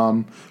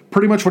Vietnam.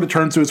 Pretty much what it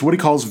turns to is what he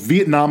calls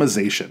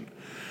Vietnamization.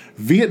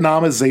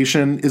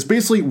 Vietnamization is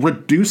basically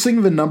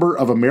reducing the number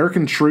of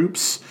American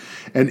troops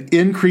and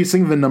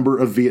increasing the number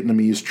of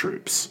Vietnamese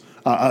troops,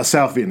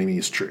 South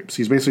Vietnamese troops.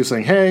 He's basically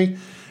saying, hey,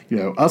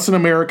 us in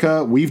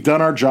America, we've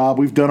done our job,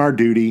 we've done our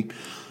duty.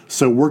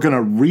 So we're going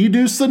to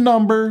reduce the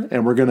number,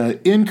 and we're going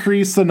to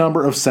increase the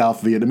number of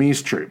South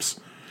Vietnamese troops.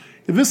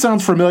 If this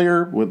sounds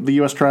familiar, the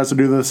U.S. tries to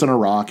do this in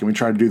Iraq, and we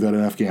try to do that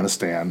in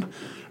Afghanistan,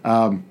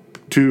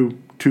 to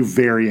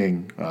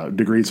varying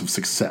degrees of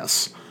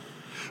success.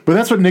 But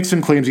that's what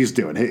Nixon claims he's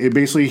doing.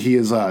 Basically, he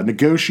is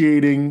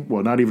negotiating.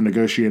 Well, not even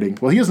negotiating.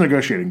 Well, he is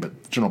negotiating,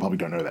 but the general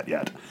public don't know that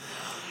yet.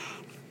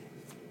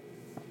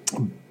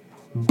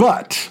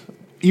 But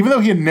even though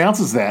he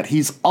announces that,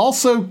 he's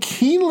also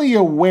keenly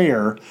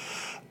aware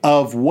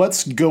of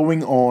what's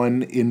going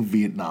on in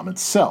Vietnam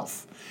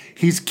itself.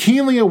 He's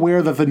keenly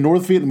aware that the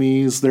North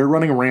Vietnamese, they're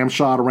running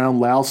ramshot around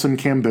Laos and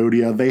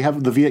Cambodia.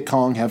 The Viet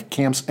Cong have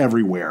camps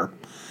everywhere.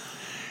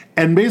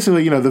 And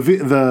basically,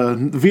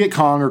 the Viet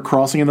Cong are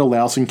crossing into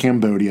Laos and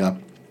Cambodia.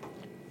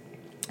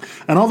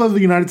 And although the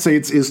United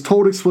States is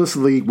told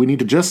explicitly, we need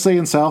to just stay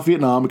in South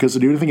Vietnam because to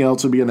do anything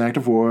else would be an act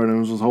of war,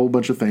 and there's a whole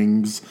bunch of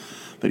things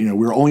that,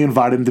 we're only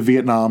invited into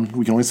Vietnam.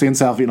 We can only stay in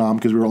South Vietnam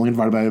because we were only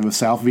invited by the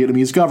South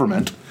Vietnamese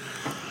government.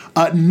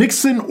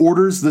 Nixon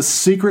orders the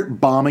secret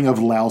bombing of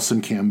Laos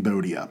and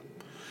Cambodia.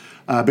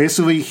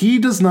 Basically, he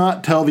does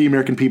not tell the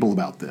American people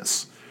about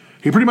this.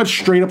 He pretty much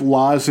straight up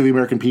lies to the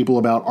American people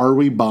about, are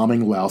we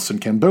bombing Laos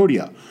and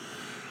Cambodia?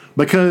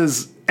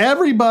 Because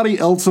everybody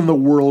else in the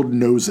world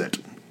knows it.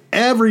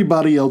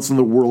 everybody else in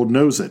the world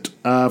knows it.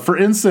 For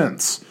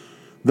instance,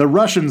 the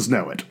Russians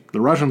know it.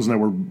 The Russians know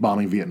we're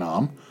bombing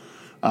Vietnam.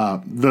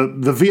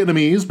 The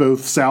Vietnamese,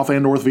 both South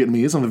and North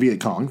Vietnamese, and the Viet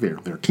Cong,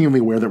 they're keenly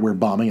aware that we're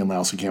bombing in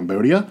Laos and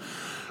Cambodia.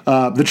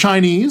 The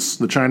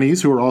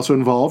Chinese who are also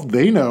involved,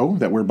 they know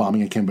that we're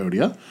bombing in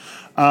Cambodia.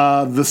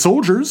 The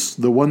soldiers,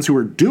 the ones who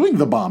are doing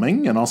the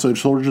bombing, and also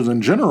soldiers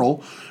in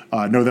general,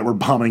 know that we're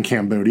bombing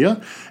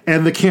Cambodia.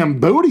 And the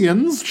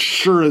Cambodians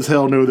sure as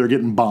hell know they're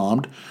getting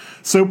bombed.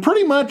 So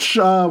pretty much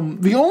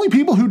the only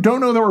people who don't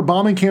know that we're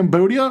bombing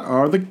Cambodia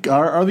are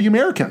the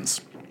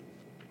Americans.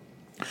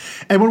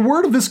 And when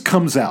word of this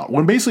comes out,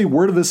 when basically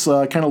word of this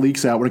kind of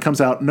leaks out, when it comes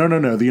out,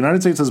 no, the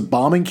United States is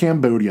bombing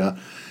Cambodia,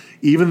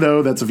 even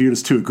though that's viewed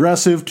as too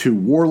aggressive, too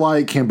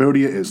warlike.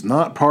 Cambodia is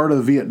not part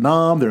of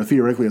Vietnam. They're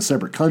theoretically a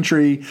separate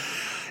country.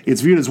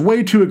 It's viewed as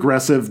way too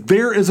aggressive.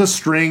 There is a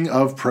string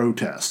of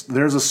protests.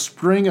 There's a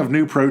string of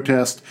new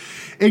protests,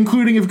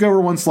 including, if you go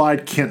over one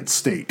slide, Kent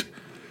State.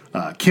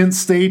 Kent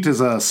State is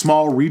a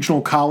small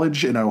regional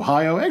college in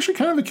Ohio, actually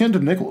kind of akin to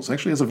Nichols.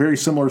 Actually has a very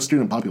similar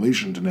student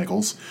population to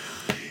Nichols.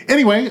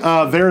 Anyway,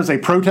 there is a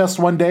protest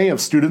one day of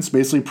students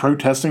basically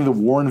protesting the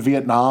war in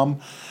Vietnam.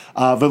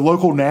 The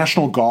local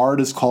National Guard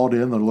is called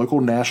in. The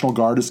local National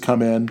Guard has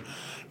come in,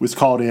 was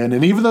called in.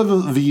 And even though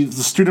the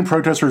student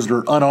protesters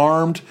are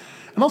unarmed,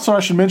 and also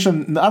I should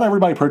mention, not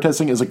everybody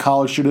protesting is a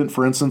college student.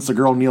 For instance, the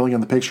girl kneeling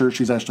in the picture,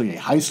 she's actually a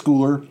high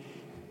schooler.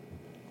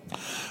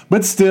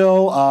 But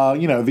still,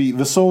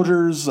 the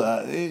soldiers,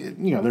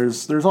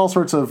 there's all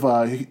sorts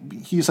of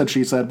he said,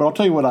 she said. But I'll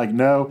tell you what I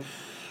know.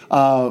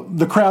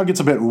 The crowd gets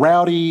a bit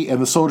rowdy,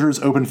 and the soldiers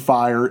open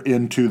fire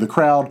into the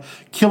crowd,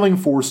 killing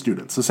 4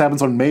 students. This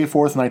happens on May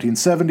 4th,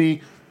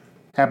 1970.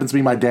 Happens to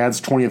be my dad's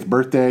 20th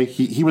birthday.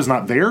 He was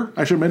not there,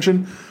 I should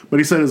mention, but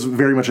he said it was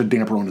very much a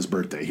damper on his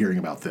birthday hearing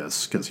about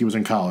this, because he was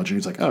in college, and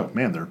he's like, oh,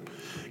 man, they're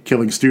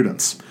killing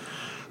students.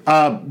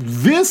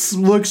 This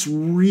looks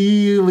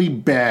really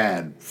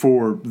bad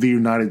for the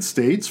United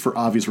States for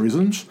obvious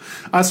reasons.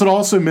 I should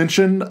also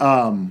mention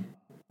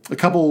a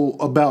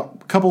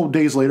couple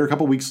days later, a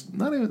couple weeks,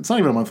 it's not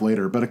even a month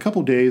later, but a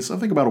couple days, I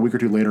think about a week or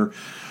two later,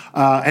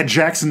 at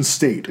Jackson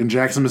State in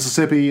Jackson,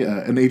 Mississippi,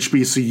 an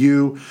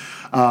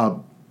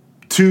HBCU,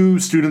 2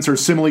 students are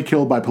similarly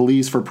killed by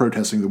police for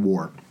protesting the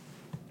war.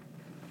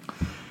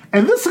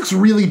 And this looks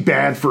really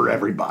bad for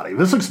everybody.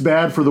 This looks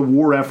bad for the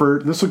war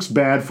effort. This looks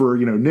bad for,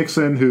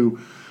 Nixon, who,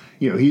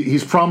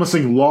 he's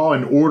promising law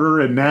and order,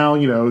 and now,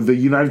 the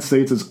United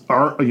States is,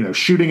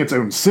 shooting its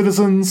own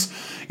citizens.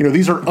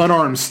 These are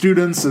unarmed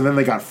students, and then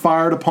they got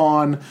fired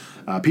upon.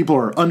 People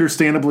are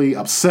understandably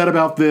upset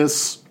about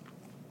this.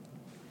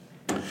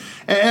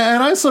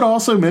 And I should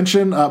also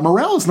mention,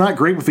 morale is not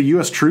great with the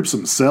U.S. troops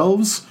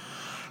themselves.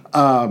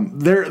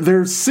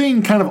 They're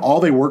seeing kind of all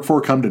they work for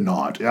come to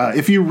naught.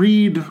 If you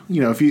read,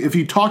 if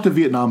you talk to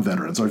Vietnam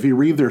veterans, or if you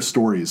read their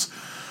stories,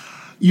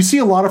 you see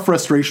a lot of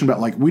frustration about,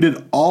 like, we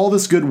did all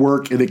this good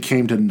work and it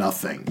came to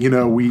nothing.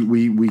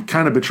 We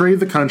kind of betrayed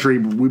the country,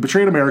 we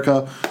betrayed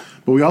America,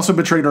 but we also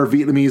betrayed our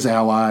Vietnamese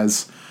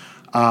allies.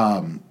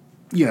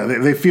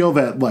 They feel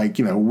that, like,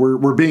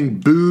 we're being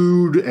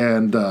booed,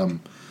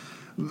 and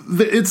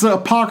it's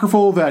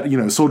apocryphal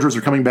that, soldiers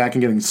are coming back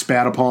and getting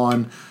spat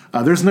upon.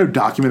 There's no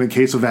documented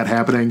case of that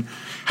happening.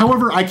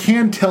 However, I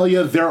can tell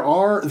you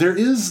there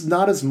is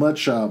not as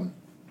much, I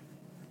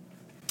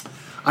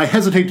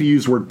hesitate to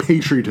use the word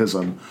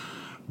patriotism,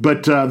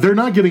 but they're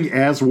not getting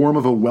as warm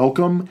of a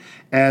welcome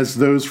as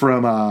those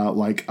from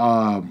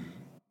World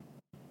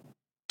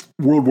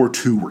War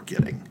II were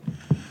getting.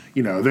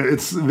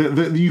 It's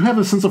you have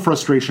a sense of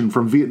frustration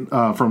from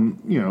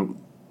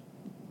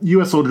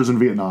U.S. soldiers in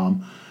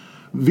Vietnam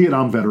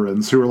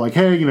veterans who are like,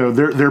 hey,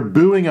 they're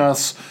booing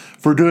us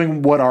for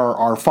doing what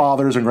our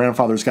fathers and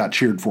grandfathers got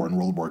cheered for in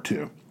World War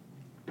II.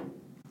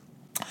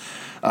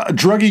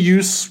 Drug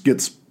use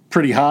gets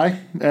pretty high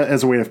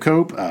as a way to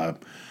cope.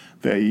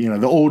 The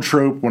old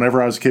trope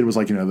whenever I was a kid was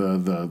like,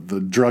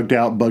 the drugged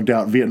out, bugged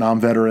out Vietnam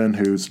veteran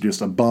who's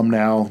just a bum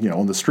now,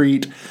 on the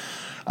street.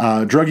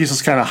 Drug use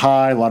is kind of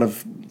high. A lot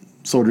of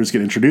soldiers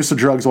get introduced to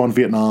drugs while in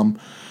Vietnam.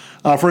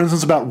 For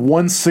instance, about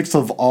 1/6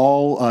 of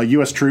all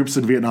U.S. troops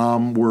in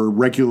Vietnam were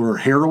regular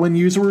heroin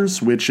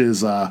users, which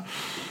is,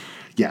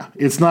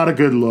 it's not a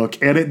good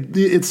look. And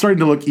it's starting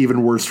to look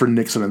even worse for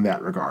Nixon in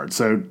that regard.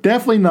 So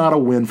definitely not a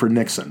win for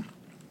Nixon.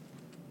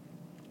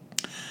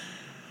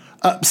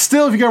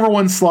 Still, if you go over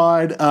one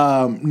slide,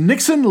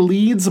 Nixon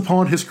leads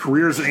upon his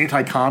career as an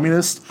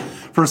anti-communist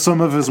for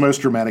some of his most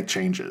dramatic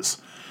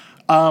changes.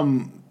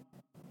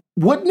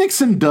 What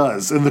Nixon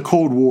does in the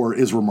Cold War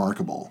is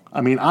remarkable.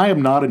 I mean, I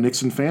am not a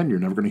Nixon fan. You're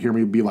never going to hear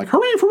me be like,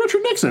 hooray for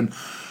Richard Nixon.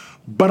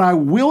 But I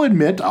will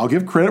admit, I'll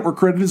give credit where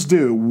credit is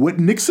due. What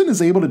Nixon is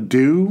able to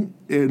do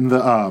in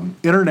the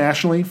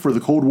internationally for the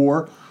Cold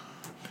War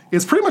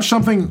is pretty much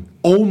something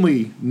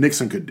only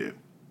Nixon could do.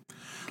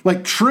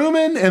 Like,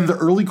 Truman and the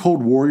early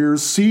Cold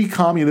Warriors see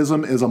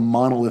communism as a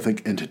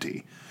monolithic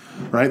entity.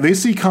 right? They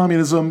see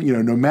communism,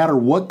 no matter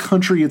what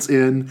country it's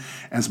in,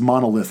 as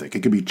monolithic.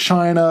 It could be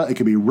China, it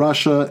could be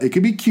Russia, it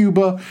could be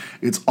Cuba.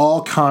 It's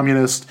all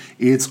communist.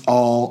 It's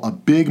all a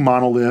big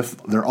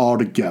monolith. They're all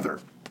together.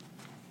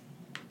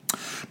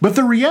 But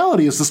the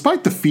reality is,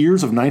 despite the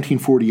fears of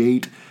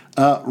 1948,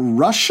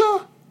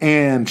 Russia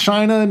and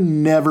China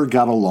never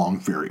got along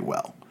very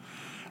well.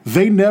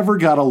 They never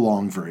got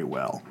along very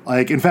well.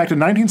 In fact, in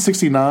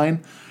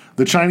 1969,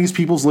 the Chinese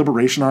People's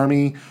Liberation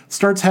Army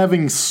starts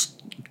having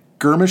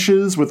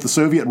skirmishes with the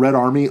Soviet Red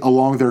Army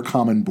along their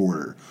common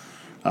border.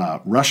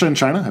 Russia and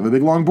China have a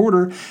big, long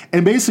border,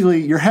 and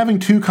basically you're having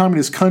two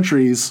communist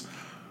countries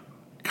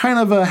kind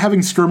of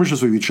having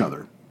skirmishes with each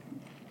other.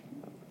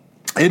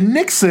 And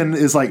Nixon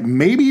is like,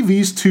 maybe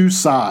these two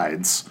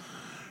sides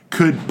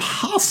could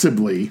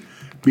possibly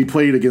be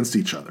played against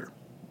each other.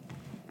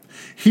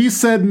 He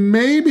said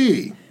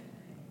maybe,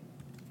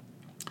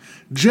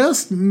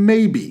 just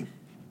maybe,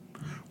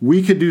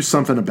 we could do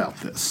something about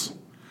this.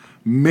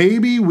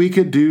 Maybe we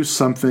could do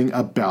something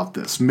about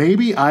this.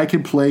 Maybe I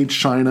could play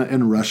China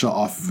and Russia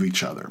off of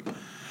each other.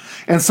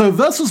 And so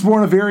thus was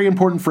born a very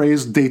important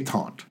phrase,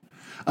 détente.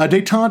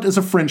 Détente is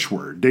a French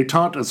word.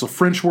 Détente is a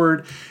French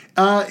word.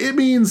 It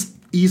means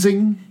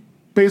easing,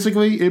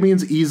 basically. It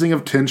means easing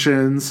of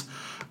tensions,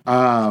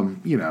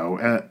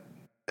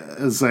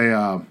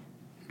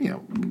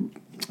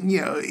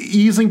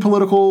 easing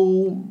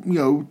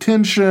political,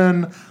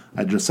 tension.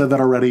 I just said that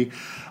already.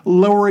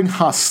 Lowering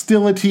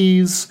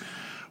hostilities.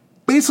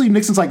 Basically,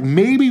 Nixon's like,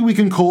 maybe we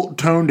can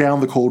tone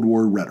down the Cold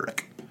War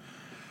rhetoric.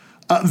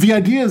 The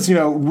idea is,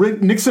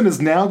 Nixon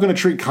is now going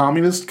to treat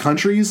communist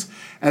countries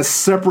as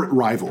separate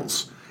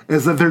rivals,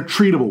 as that they're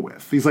treatable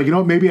with. He's like,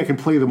 maybe I can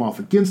play them off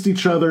against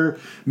each other.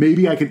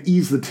 Maybe I could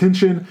ease the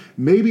tension.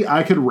 Maybe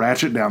I could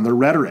ratchet down their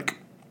rhetoric.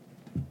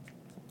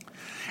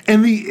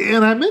 And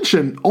I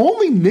mentioned,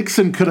 only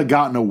Nixon could have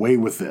gotten away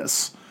with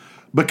this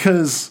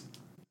because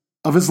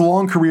of his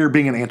long career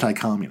being an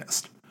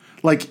anti-communist.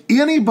 Like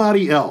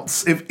anybody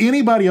else, if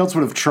anybody else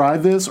would have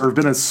tried this or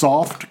been as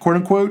soft, quote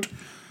unquote,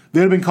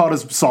 they'd have been called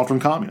as soft and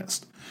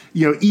communist.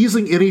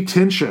 Easing any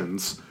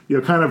tensions,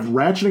 kind of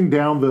ratcheting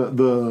down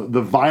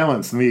the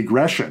violence and the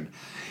aggression.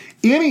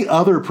 Any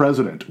other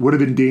president would have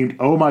been deemed,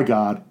 oh my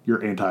God,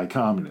 you're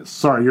anti-communist.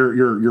 Sorry,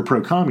 you're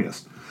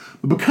pro-communist.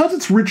 But because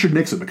it's Richard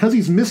Nixon, because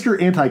he's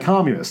Mr.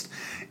 Anti-Communist,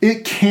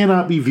 it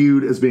cannot be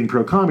viewed as being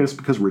pro-communist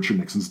because Richard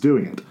Nixon's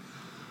doing it.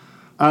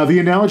 The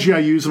analogy I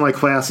use in my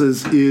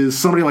classes is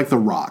somebody like The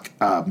Rock.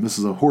 This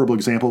is a horrible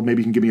example.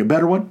 Maybe you can give me a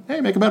better one. Hey,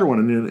 make a better one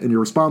in your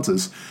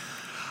responses.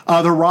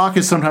 The Rock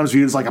is sometimes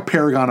viewed as like a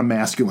paragon of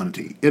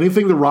masculinity.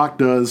 Anything The Rock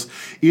does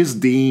is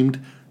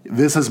deemed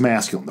this as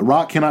masculine. The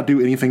Rock cannot do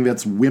anything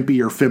that's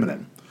wimpy or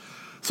feminine.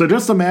 So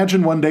just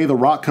imagine one day The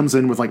Rock comes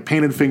in with like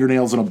painted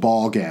fingernails and a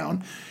ball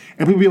gown.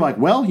 And people be like,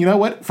 well, you know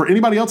what? For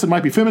anybody else, it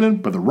might be feminine,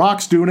 but The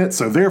Rock's doing it,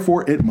 so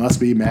therefore it must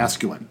be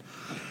masculine.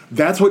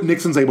 That's what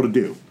Nixon's able to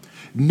do.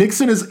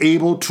 Nixon is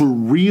able to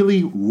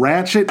really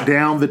ratchet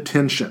down the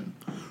tension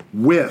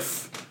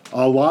with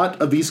a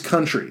lot of these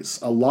countries,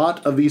 a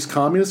lot of these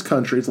communist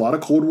countries, a lot of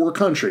Cold War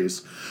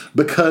countries,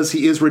 because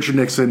he is Richard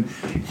Nixon.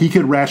 He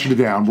could ratchet it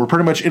down where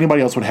pretty much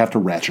anybody else would have to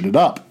ratchet it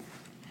up.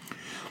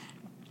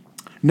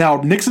 Now,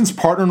 Nixon's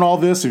partner in all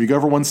this, if you go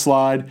over one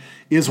slide,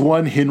 is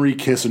one Henry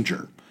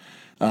Kissinger.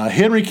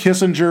 Henry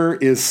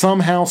Kissinger is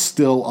somehow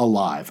still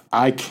alive.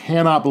 I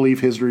cannot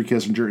believe Henry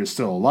Kissinger is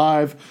still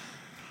alive.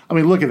 I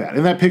mean, look at that.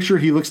 In that picture,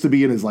 he looks to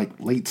be in his late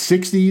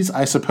 60s,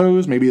 I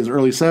suppose, maybe his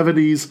early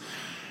 70s.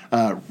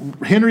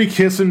 Henry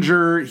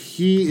Kissinger,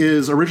 he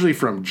is originally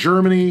from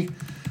Germany.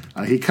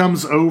 He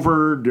comes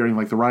over during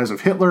the rise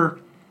of Hitler.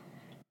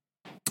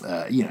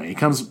 He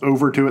comes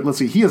over to it. Let's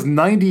see, he is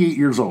 98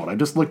 years old. I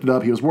just looked it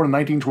up. He was born in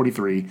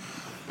 1923.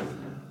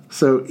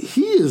 So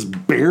he is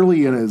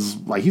barely in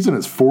he's in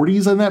his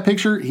 40s in that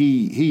picture.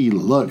 He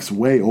looks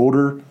way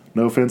older.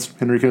 No offense,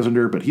 Henry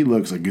Kissinger, but he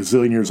looks a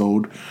gazillion years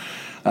old.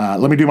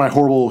 Let me do my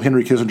horrible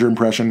Henry Kissinger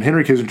impression.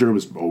 Henry Kissinger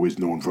was always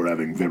known for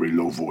having very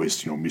low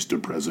voice,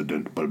 Mr.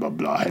 President, blah, blah,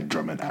 blah, had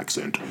German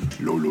accent,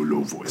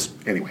 low voice.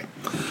 Anyway,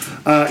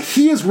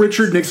 he is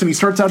Richard Nixon. He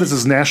starts out as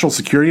his national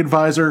security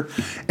advisor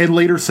and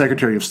later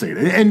Secretary of State.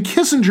 And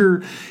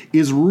Kissinger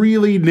is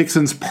really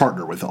Nixon's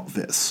partner with all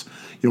this.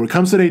 When it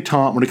comes to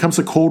détente, when it comes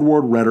to Cold War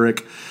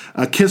rhetoric,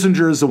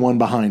 Kissinger is the one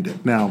behind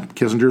it. Now,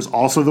 Kissinger is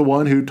also the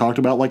one who talked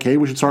about, hey,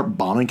 we should start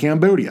bombing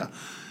Cambodia.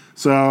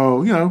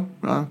 So,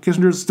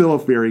 Kissinger is still a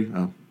very,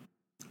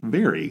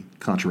 very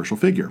controversial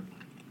figure.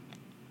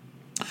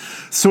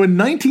 So in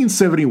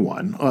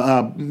 1971,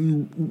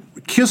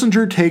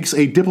 Kissinger takes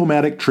a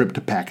diplomatic trip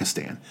to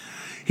Pakistan.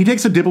 He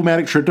takes a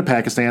diplomatic trip to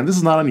Pakistan. This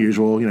is not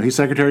unusual. He's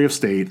Secretary of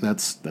State.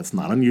 That's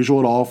not unusual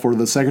at all for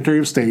the Secretary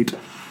of State.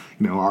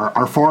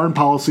 Our foreign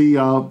policy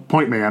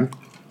point man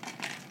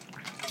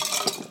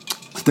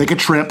to take a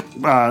trip,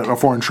 a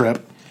foreign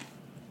trip.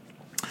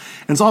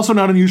 And it's also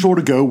not unusual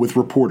to go with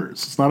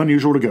reporters. It's not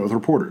unusual to go with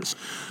reporters.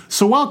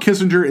 So while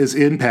Kissinger is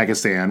in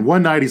Pakistan,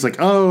 one night he's like,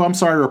 oh, I'm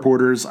sorry,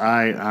 reporters.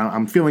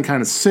 I'm feeling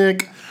kind of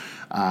sick.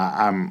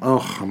 I'm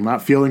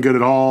not feeling good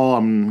at all.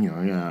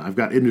 I've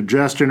got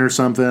indigestion or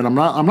something. I'm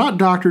not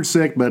doctor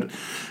sick, but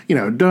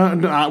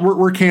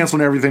we're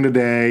canceling everything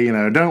today.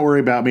 Don't worry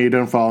about me.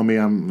 Don't follow me.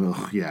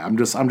 I'm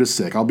just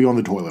sick. I'll be on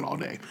the toilet all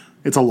day.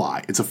 It's a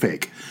lie. It's a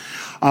fake.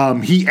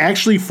 He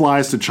actually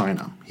flies to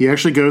China. He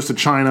actually goes to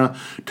China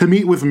to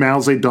meet with Mao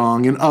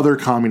Zedong and other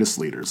communist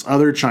leaders,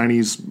 other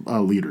Chinese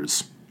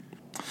leaders.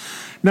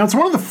 Now, it's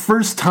one of the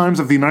first times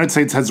that the United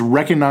States has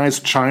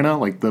recognized China,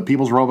 like the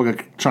People's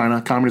Republic of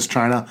China, Communist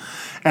China,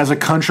 as a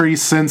country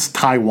since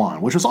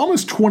Taiwan, which was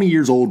almost 20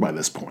 years old by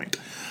this point.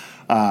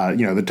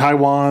 The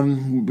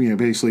Taiwan,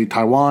 basically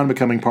Taiwan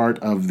becoming part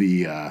of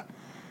the,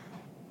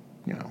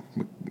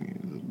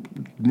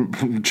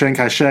 Chiang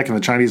Kai-shek and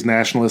the Chinese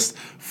nationalists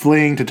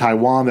fleeing to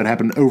Taiwan. That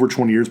happened over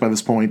 20 years by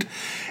this point.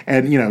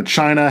 And,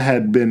 China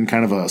had been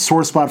kind of a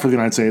sore spot for the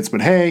United States.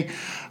 But hey,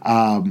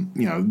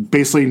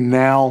 basically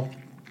now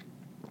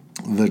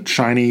the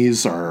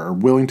Chinese are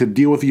willing to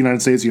deal with the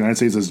United States. The United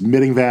States is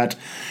admitting that.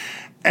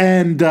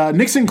 And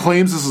Nixon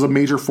claims this is a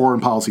major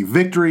foreign policy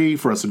victory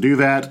for us to do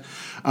that.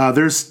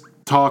 There's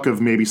talk of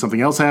maybe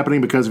something else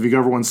happening because if you go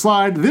over one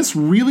slide, this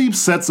really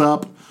sets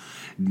up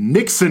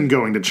Nixon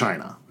going to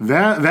China.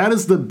 That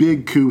is the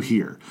big coup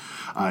here.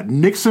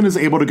 Nixon is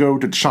able to go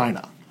to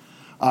China.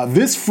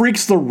 This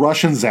freaks the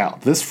Russians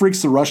out. This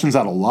freaks the Russians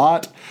out a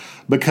lot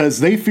because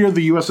they fear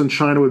the U.S. and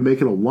China would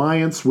make an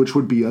alliance which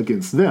would be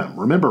against them.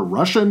 Remember,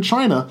 Russia and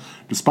China,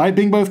 despite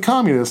being both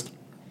communist,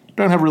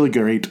 don't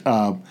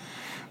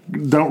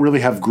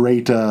really have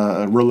great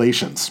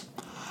relations.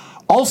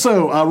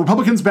 Also,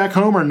 Republicans back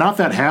home are not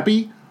that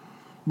happy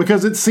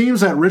because it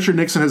seems that Richard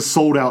Nixon has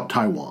sold out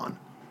Taiwan.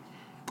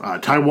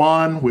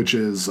 Taiwan, which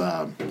is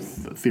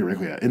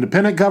theoretically an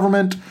independent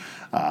government,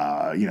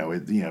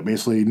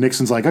 basically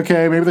Nixon's like,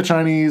 okay, maybe the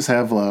Chinese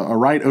have a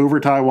right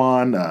over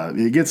Taiwan.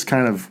 It gets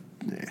kind of,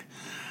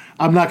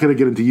 I'm not going to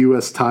get into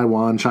U.S.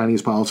 Taiwan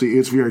Chinese policy.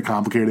 It's very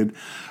complicated,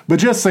 but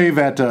just say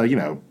that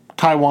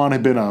Taiwan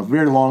had been a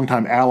very long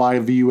time ally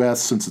of the U.S.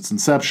 since its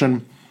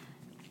inception.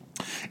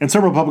 And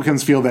some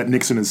Republicans feel that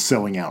Nixon is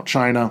selling out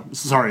our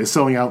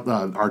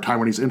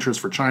Taiwanese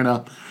interests for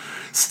China.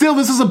 Still,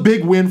 this is a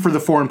big win for the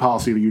foreign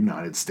policy of the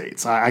United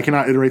States. I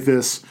cannot iterate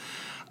this.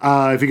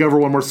 If you go over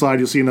one more slide,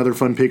 you'll see another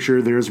fun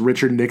picture. There's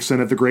Richard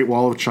Nixon at the Great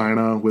Wall of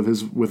China with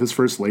his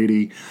first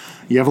lady.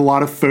 You have a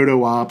lot of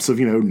photo ops of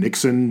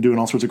Nixon doing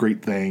all sorts of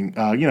great thing.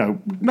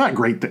 Not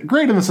great in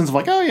the sense of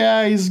like, oh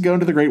yeah, he's going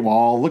to the Great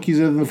Wall. Look, he's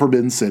in the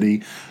Forbidden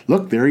City.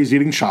 Look, there he's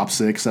eating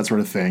chopsticks, that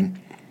sort of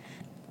thing.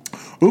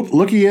 Oop,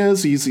 look, he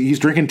is. He's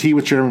drinking tea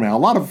with Chairman Mao. A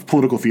lot of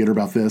political theater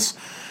about this.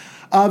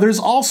 There's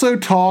also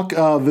talk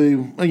of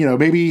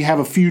maybe have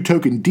a few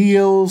token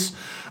deals.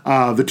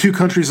 The two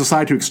countries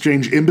decide to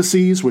exchange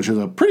embassies, which is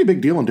a pretty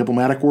big deal in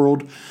diplomatic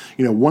world.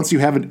 Once you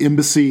have an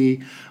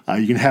embassy,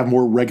 you can have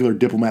more regular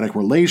diplomatic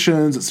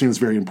relations. It seems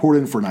very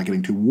important for not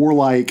getting too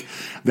warlike,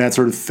 that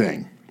sort of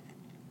thing.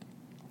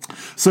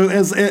 So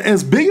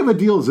as big of a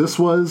deal as this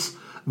was,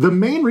 the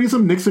main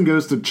reason Nixon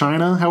goes to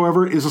China,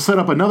 however, is to set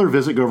up another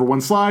visit, go over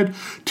one slide,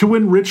 to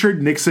when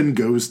Richard Nixon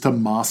goes to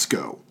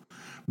Moscow.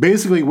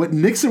 Basically, what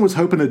Nixon was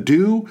hoping to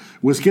do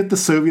was get the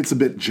Soviets a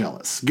bit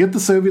jealous.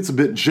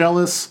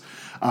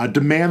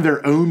 Demand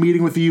their own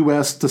meeting with the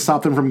U.S. to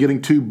stop them from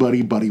getting too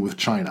buddy-buddy with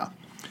China.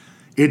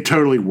 It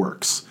totally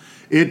works.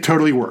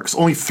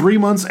 Only 3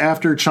 months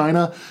after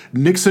China,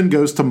 Nixon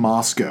goes to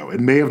Moscow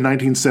in May of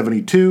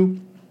 1972.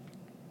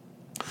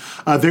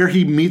 There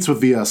he meets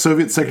with the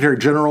Soviet Secretary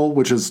General,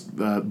 which is,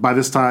 by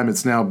this time,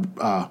 it's now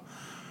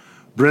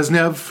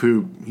Brezhnev,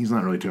 who he's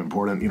not really too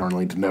important. You don't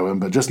really need to know him,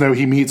 but just know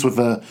he meets with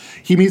the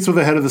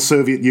head of the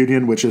Soviet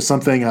Union, which is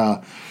something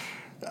an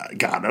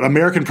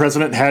American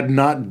president had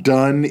not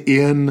done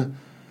in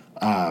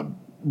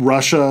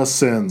Russia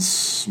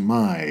since,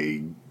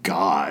 my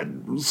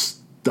God,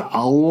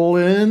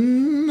 Stalin,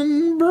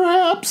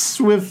 perhaps,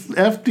 with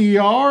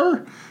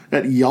FDR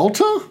at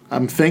Yalta,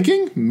 I'm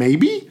thinking,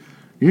 maybe?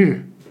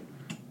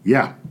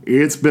 Yeah,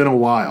 it's been a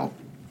while.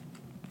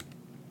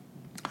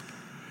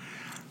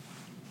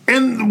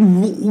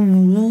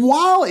 And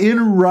while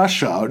in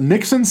Russia,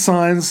 Nixon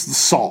signs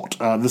SALT,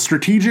 the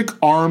Strategic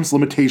Arms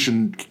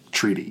Limitation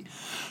Treaty.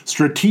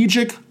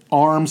 Strategic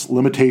Arms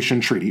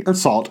Limitation Treaty, or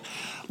SALT,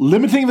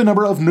 limiting the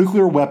number of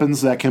nuclear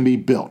weapons that can be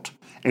built,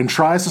 and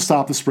tries to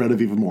stop the spread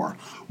of even more.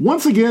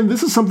 Once again,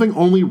 this is something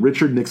only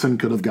Richard Nixon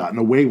could have gotten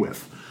away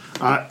with.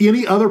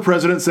 Any other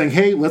president saying,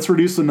 hey, let's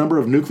reduce the number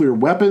of nuclear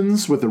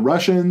weapons with the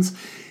Russians,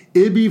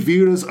 it'd be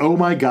viewed as, oh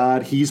my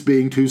God, he's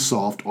being too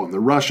soft on the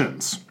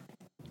Russians.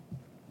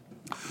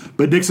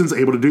 But Nixon's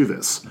able to do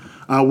this.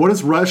 What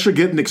does Russia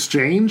get in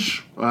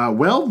exchange?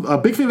 A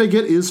big thing they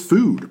get is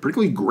food,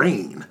 particularly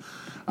grain.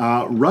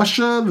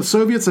 Russia, the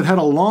Soviets had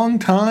a long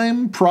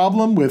time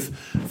problem with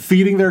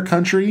feeding their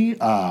country.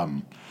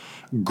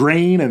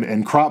 Grain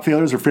and crop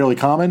failures are fairly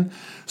common.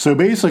 So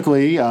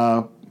basically,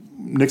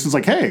 Nixon's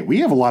like, hey,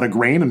 we have a lot of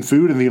grain and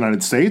food in the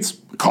United States.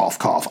 Cough,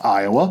 cough,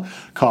 Iowa.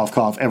 Cough,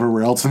 cough,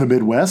 everywhere else in the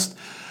Midwest.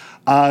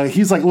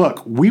 He's like,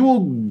 look, we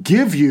will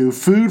give you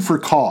food for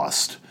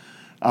cost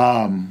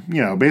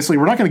Basically,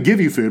 we're not going to give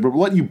you food, but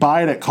we'll let you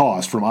buy it at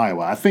cost from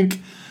Iowa. I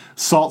think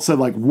SALT said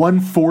like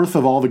 1/4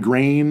 of all the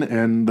grain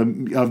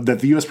that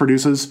the U.S.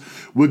 produces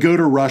would go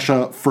to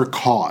Russia for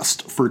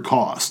cost.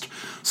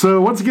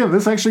 So once again,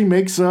 this actually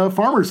makes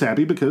farmers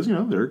happy because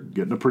they're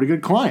getting a pretty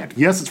good client.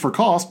 Yes, it's for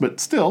cost, but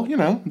still,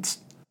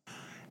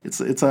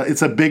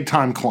 it's a big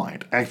time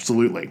client.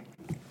 Absolutely.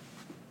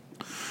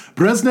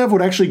 Brezhnev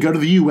would actually go to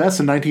the U.S.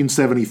 in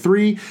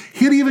 1973.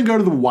 He'd even go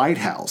to the White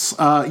House.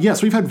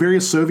 Yes, we've had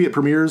various Soviet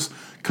premiers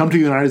come to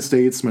the United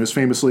States, most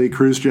famously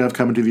Khrushchev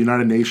coming to the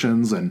United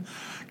Nations and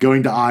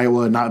going to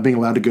Iowa, not being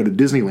allowed to go to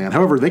Disneyland.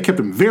 However, they kept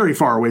him very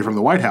far away from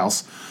the White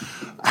House.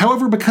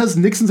 However, because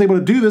Nixon's able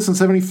to do this in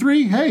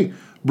 73, hey,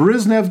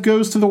 Brezhnev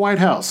goes to the White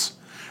House.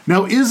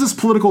 Now, is this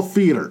political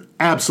theater?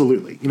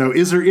 Absolutely.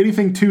 Is there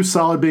anything too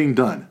solid being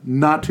done?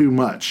 Not too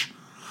much.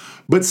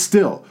 But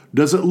still,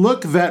 does it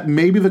look that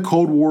maybe the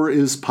Cold War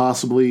is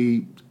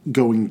possibly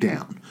going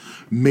down?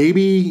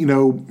 Maybe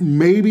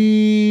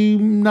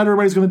not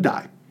everybody's going to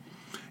die.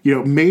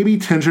 Maybe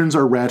tensions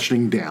are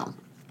ratcheting down.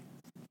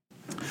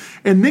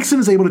 And Nixon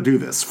is able to do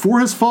this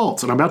for his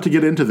faults, and I'm about to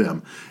get into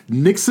them.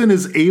 Nixon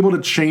is able to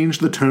change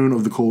the tone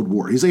of the Cold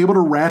War. He's able to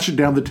ratchet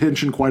down the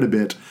tension quite a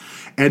bit,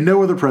 and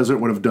no other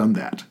president would have done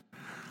that.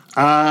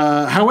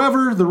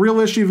 However, the real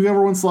issue, if you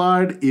ever one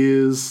slide,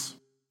 is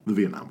the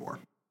Vietnam War.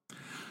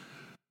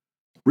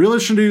 Real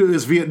issue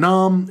is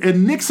Vietnam,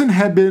 and Nixon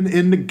had been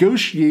in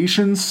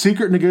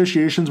secret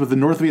negotiations with the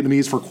North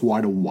Vietnamese for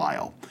quite a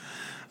while.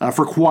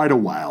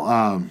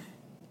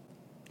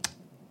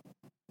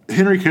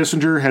 Henry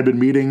Kissinger had been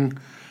meeting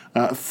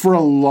for a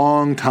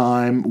long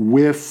time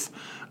with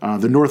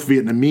the North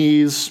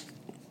Vietnamese,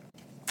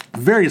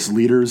 various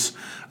leaders.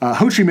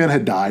 Ho Chi Minh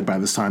had died by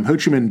this time. Ho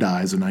Chi Minh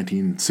dies in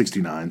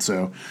 1969,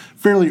 so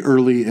fairly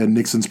early in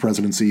Nixon's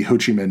presidency, Ho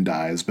Chi Minh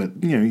dies,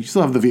 but you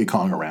still have the Viet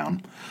Cong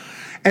around.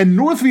 And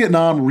North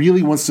Vietnam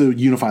really wants to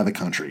unify the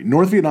country.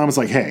 North Vietnam is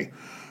like, hey,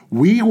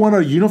 we want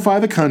to unify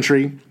the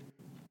country.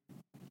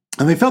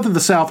 And they felt that the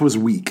South was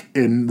weak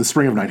in the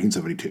spring of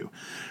 1972.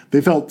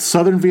 They felt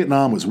Southern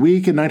Vietnam was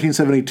weak in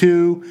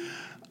 1972.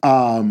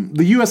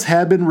 The U.S.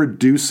 had been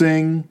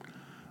reducing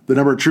the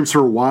number of troops for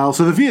a while.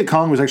 So the Viet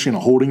Cong was actually in a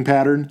holding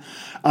pattern.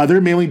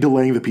 They're mainly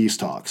delaying the peace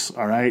talks,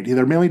 all right?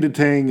 They're mainly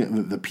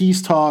delaying the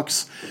peace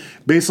talks.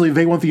 Basically,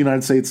 they want the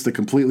United States to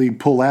completely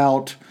pull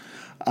out.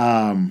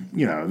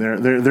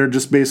 They're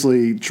just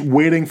basically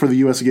waiting for the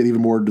U.S. to get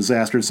even more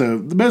disastrous. So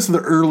most of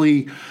the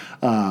early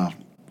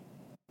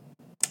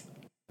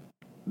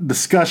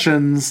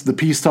discussions, the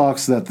peace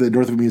talks that the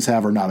North Vietnamese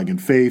have are not in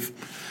good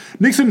faith.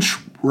 Nixon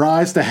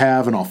tries to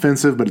have an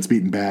offensive, but it's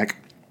beaten back.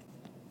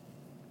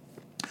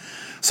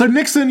 So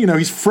Nixon,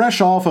 he's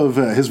fresh off of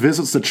his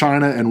visits to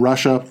China and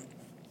Russia.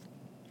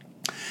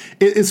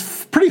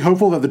 It's pretty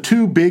hopeful that the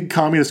two big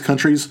communist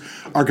countries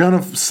are going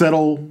to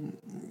settle.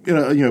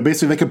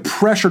 Basically they could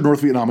pressure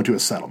North Vietnam into a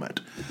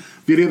settlement.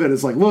 The idea that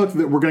it's like, look,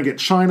 that we're going to get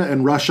China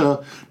and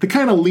Russia to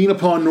kind of lean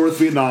upon North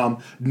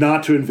Vietnam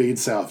not to invade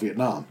South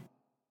Vietnam.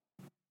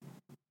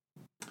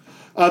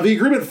 The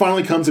agreement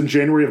finally comes in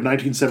January of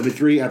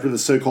 1973 after the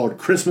so-called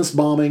Christmas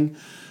bombing.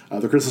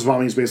 The Christmas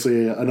bombing is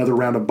basically another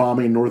round of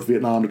bombing in North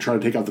Vietnam to try to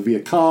take out the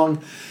Viet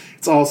Cong.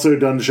 It's also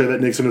done to show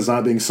that Nixon is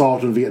not being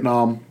soft in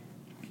Vietnam.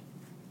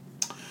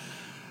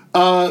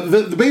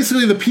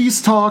 Basically, the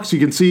peace talks, you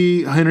can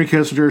see Henry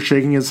Kissinger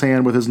shaking his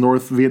hand with his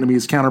North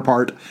Vietnamese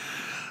counterpart.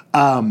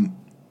 The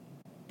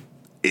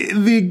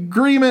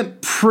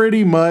agreement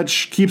pretty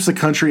much keeps the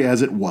country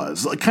as it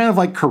was, kind of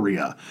like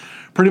Korea.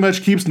 Pretty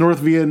much keeps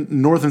North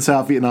and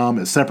South Vietnam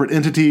as separate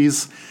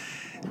entities.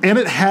 And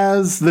it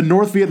has the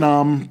North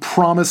Vietnam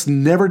promise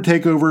never to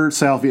take over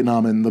South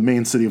Vietnam in the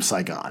main city of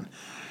Saigon.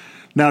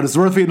 Now, does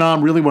North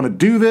Vietnam really want to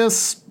do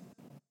this?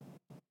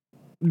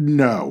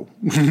 No.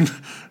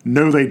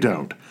 No, they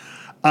don't.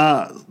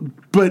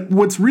 But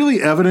what's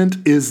really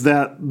evident is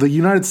that the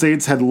United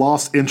States had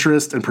lost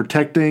interest in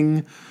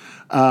protecting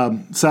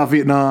South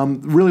Vietnam,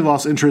 really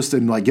lost interest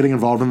in getting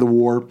involved in the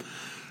war.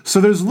 So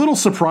there's little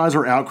surprise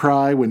or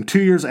outcry when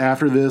 2 years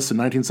after this, in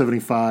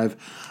 1975,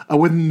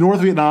 when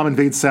North Vietnam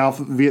invades South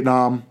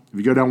Vietnam. If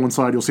you go down one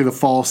side, you'll see the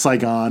fall of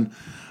Saigon,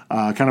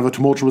 kind of a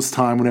tumultuous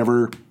time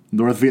whenever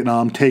North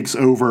Vietnam takes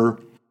over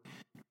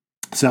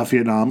South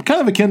Vietnam,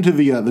 kind of akin to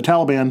the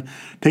Taliban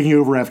taking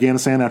over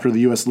Afghanistan after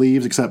the U.S.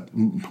 leaves, except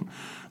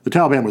the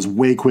Taliban was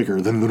way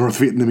quicker than the North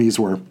Vietnamese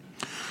were.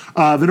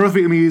 The North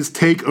Vietnamese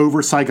take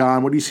over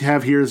Saigon. What you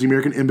have here is the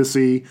American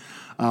Embassy,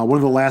 one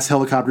of the last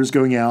helicopters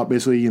going out,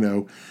 basically,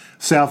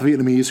 South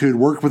Vietnamese who had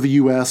worked with the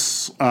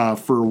U.S.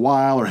 For a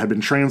while or had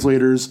been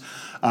translators.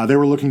 They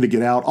were looking to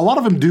get out. A lot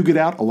of them do get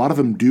out.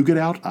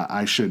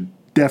 I should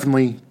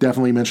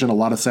definitely mention a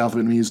lot of South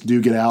Vietnamese do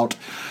get out.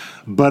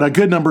 But a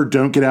good number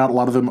don't get out. A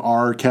lot of them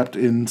are kept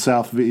in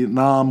South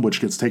Vietnam,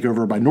 which gets taken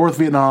over by North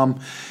Vietnam.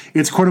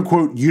 It's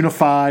quote-unquote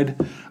unified.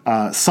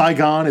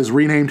 Saigon is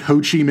renamed Ho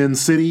Chi Minh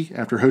City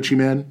after Ho Chi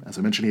Minh. As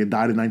I mentioned, he had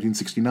died in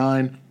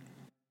 1969.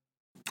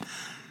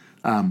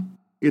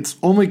 It's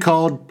only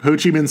called Ho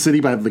Chi Minh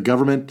City by the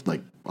government,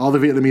 All the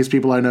Vietnamese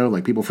people I know,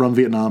 like people from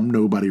Vietnam,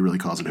 nobody really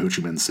calls it Ho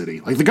Chi Minh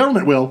City. Like the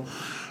government will,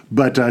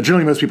 but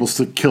generally most people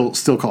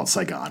still call it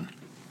Saigon.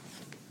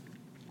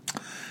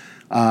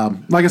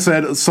 Like I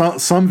said, some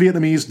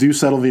Vietnamese do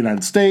settle in the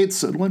United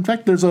States. In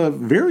fact, there's a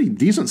very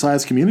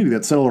decent-sized community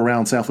that settled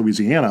around South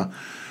Louisiana.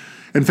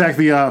 In fact,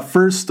 the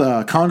first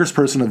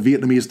congressperson of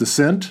Vietnamese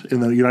descent in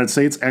the United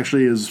States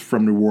actually is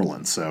from New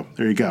Orleans, so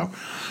there you go.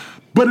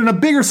 But in a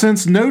bigger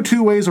sense, no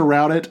two ways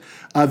around it,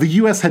 the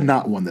U.S. had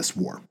not won this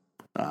war.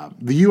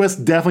 The U.S.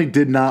 definitely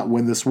did not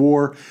win this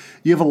war.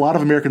 You have a lot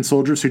of American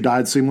soldiers who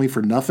died seemingly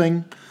for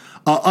nothing.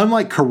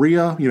 Unlike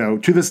Korea,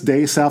 to this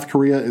day, South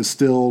Korea is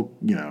still,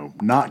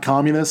 not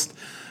communist.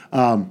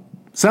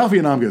 South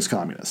Vietnam goes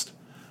communist.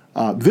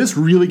 This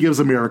really gives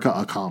America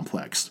a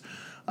complex.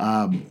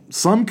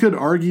 Some could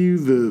argue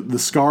the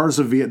scars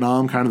of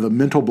Vietnam, kind of the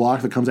mental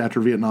block that comes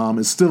after Vietnam,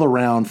 is still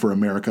around for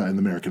America and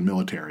the American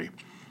military.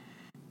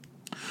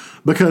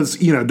 Because,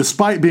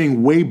 despite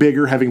being way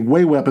bigger, having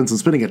way weapons, and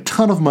spending a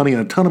ton of money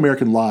and a ton of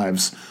American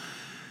lives,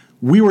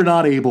 we were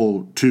not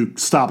able to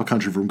stop a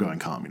country from going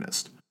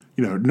communist.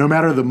 No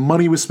matter the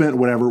money we spent,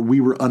 whatever,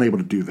 we were unable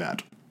to do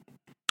that.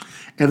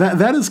 And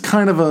that is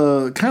kind of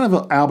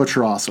an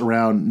albatross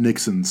around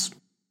Nixon's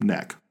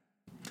neck.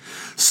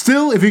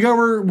 Still, if you go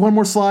over one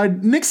more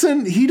slide,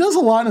 Nixon, he does a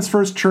lot in his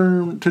first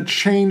term to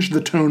change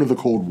the tone of the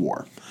Cold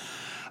War.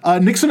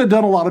 Nixon had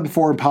done a lot in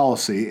foreign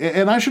policy,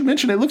 and I should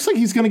mention, it looks like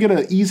he's going to get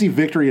an easy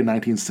victory in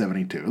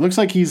 1972. It looks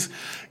like he's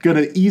got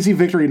an easy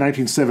victory in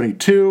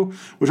 1972,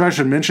 which I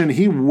should mention,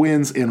 he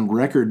wins in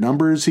record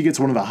numbers. He gets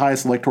one of the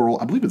highest I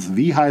believe it's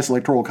the highest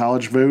electoral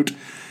college vote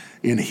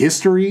in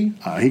history.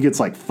 He gets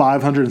like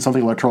 500 and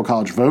something electoral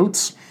college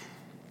votes.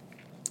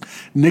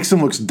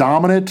 Nixon looks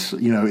dominant.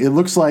 It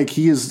looks like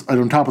he is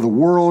on top of the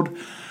world.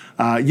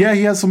 He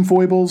has some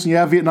foibles.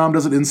 Yeah, Vietnam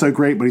doesn't end so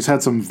great, but he's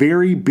had some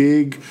very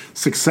big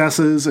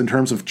successes in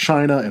terms of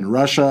China and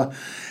Russia.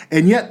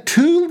 And yet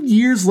 2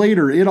 years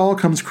later, it all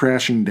comes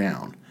crashing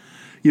down.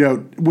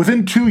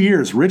 Within 2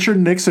 years, Richard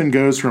Nixon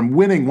goes from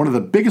winning one of the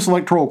biggest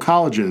electoral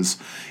colleges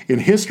in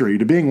history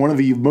to being one of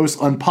the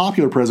most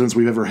unpopular presidents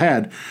we've ever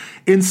had,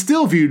 and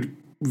still viewed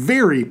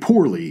very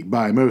poorly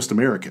by most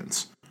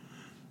Americans.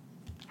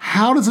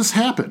 How does this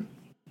happen?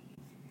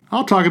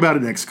 I'll talk about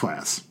it next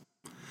class.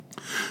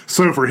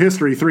 So for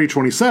History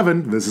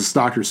 327, this is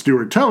Dr.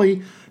 Stuart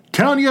Tully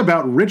telling you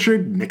about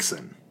Richard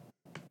Nixon.